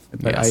 Yes.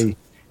 But I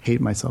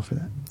hate myself for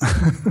that.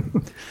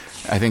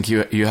 I think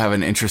you have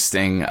an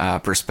interesting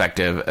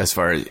perspective as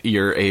far as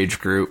your age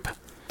group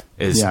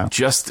is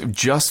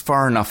just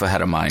far enough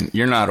ahead of mine.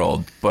 You're not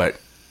old, but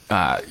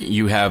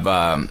you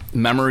have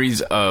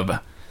memories of.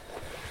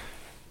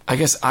 I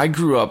guess I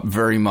grew up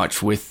very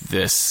much with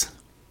this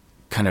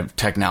kind of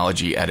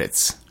technology at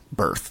its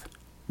birth,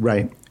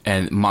 right?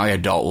 And my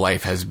adult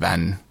life has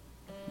been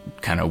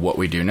kind of what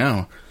we do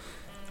now,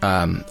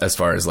 as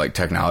far as like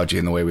technology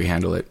and the way we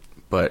handle it.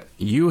 But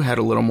you had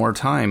a little more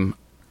time.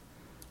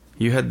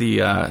 You had the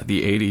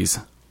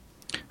 80s.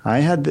 I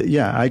had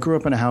I grew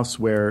up in a house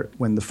where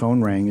when the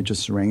phone rang, it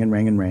just rang and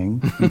rang and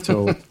rang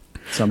until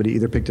somebody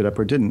either picked it up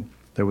or didn't.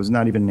 There was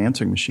not even an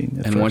answering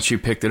machine. And once you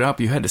picked it up,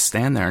 you had to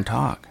stand there and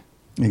talk.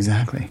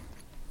 Exactly.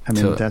 I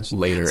mean, that's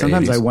later.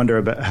 Sometimes 80s. I wonder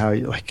about how,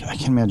 I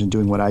can't imagine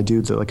doing what I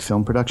do to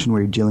film production,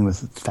 where you're dealing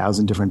with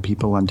 1,000 different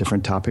people on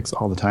different topics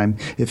all the time.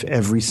 If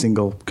every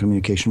single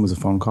communication was a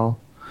phone call,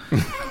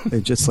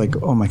 it's just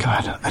oh my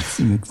God,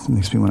 it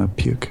makes me want to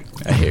puke.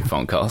 I hate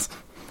phone calls.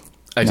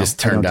 I just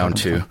turn down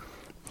two.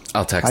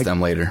 I'll text them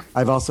later.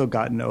 I've also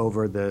gotten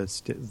over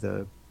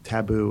the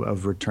taboo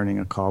of returning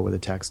a call with a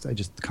text. I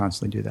just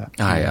constantly do that.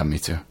 Yeah, me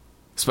too.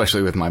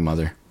 Especially with my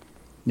mother.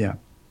 Yeah.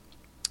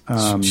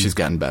 She's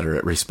gotten better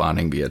at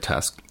responding via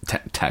text.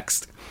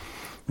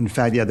 In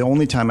fact, the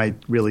only time I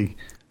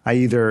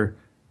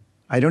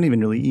don't even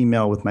really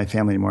email with my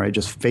family anymore. I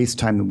just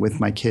FaceTime them with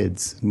my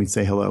kids and we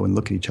say hello and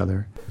look at each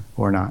other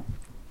or not.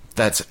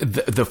 That's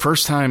the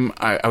first time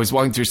I was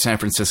walking through San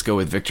Francisco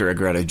with Victor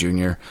Agreda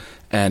Jr.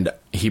 and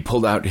he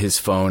pulled out his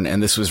phone,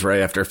 and this was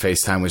right after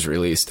FaceTime was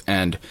released,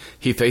 and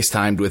he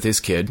FaceTimed with his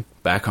kid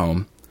back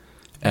home,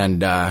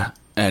 and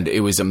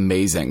it was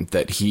amazing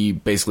that he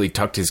basically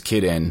tucked his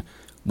kid in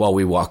while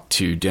we walked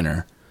to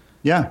dinner.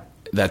 Yeah.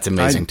 That's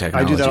amazing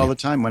technology. I do that all the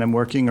time when I'm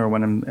working or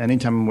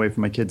anytime I'm away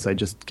from my kids. I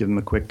just give them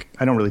a quick.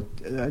 I don't really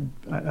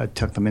I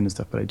tuck them in and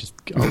stuff, but I just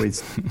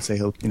always say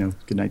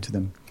good night to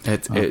them.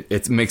 It's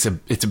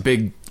a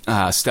big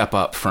step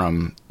up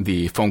from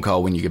the phone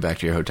call when you get back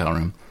to your hotel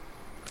room.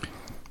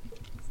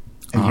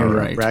 And here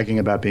you're bragging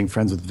about being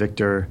friends with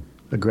Victor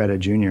Agreda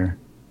Jr.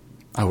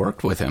 I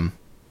worked with him.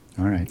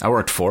 All right. I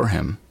worked for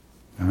him.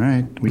 All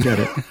right, we get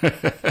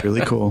it.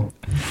 Really cool.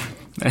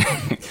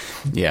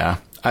 Yeah.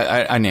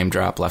 I name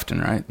drop left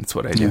and right. That's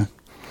what I do.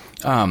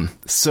 Yeah.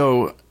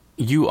 So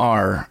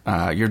you're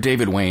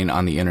David Wayne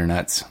on the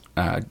internet,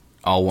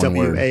 all one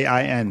word.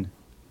 WAIN.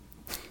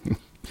 In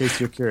case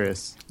you're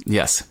curious.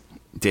 Yes.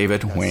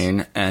 David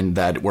Wayne, and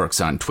that works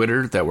on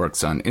Twitter, that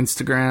works on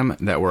Instagram,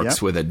 that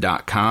works with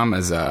a .com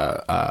as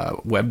a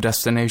web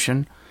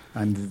destination.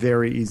 I'm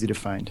very easy to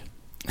find.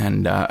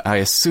 And I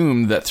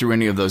assume that through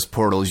any of those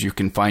portals, you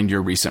can find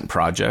your recent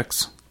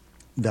projects.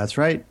 That's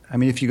right. I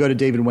mean, if you go to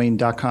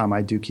davidwayne.com,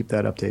 I do keep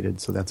that updated,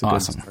 so that's a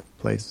awesome. good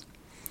place.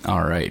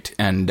 All right.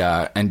 And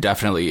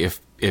definitely,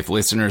 if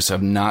listeners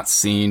have not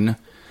seen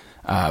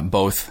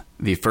both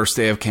the first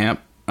day of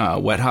camp,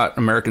 Wet Hot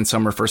American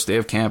Summer First Day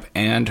of Camp,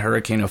 and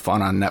Hurricane of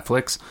Fun on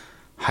Netflix,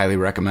 highly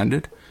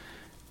recommended.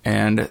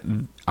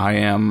 And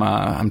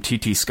I'm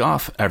TT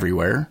Scoff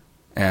everywhere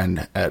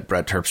and at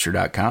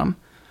BrettTerpstra.com.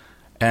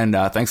 And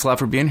thanks a lot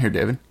for being here,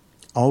 David.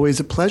 Always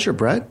a pleasure,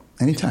 Brett.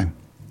 Anytime.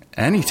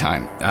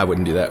 Anytime. I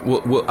wouldn't do that.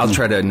 I'll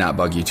try to not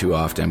bug you too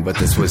often, but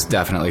this was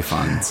definitely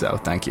fun. So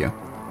thank you.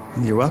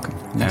 You're welcome.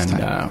 Next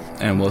time.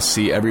 And we'll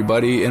see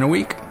everybody in a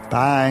week.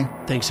 Bye.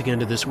 Thanks again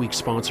to this week's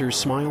sponsors,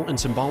 Smile and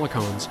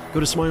Symbolicons. Go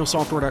to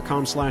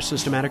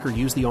smilesoftware.com/systematic or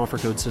use the offer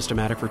code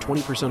systematic for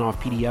 20%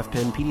 off PDF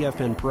Pen, PDF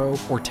Pen Pro,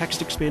 or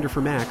Text Expander for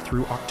Mac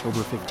through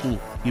October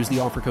 15th. Use the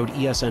offer code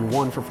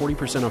ESN1 for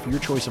 40% off your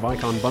choice of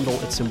icon bundle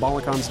at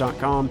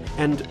symbolicons.com.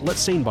 And let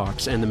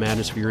SaneBox end the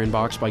madness of your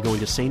inbox by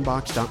going to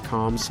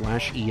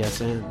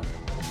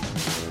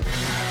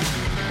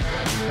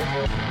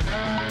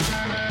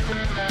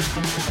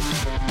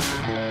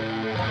sanebox.com/ESN.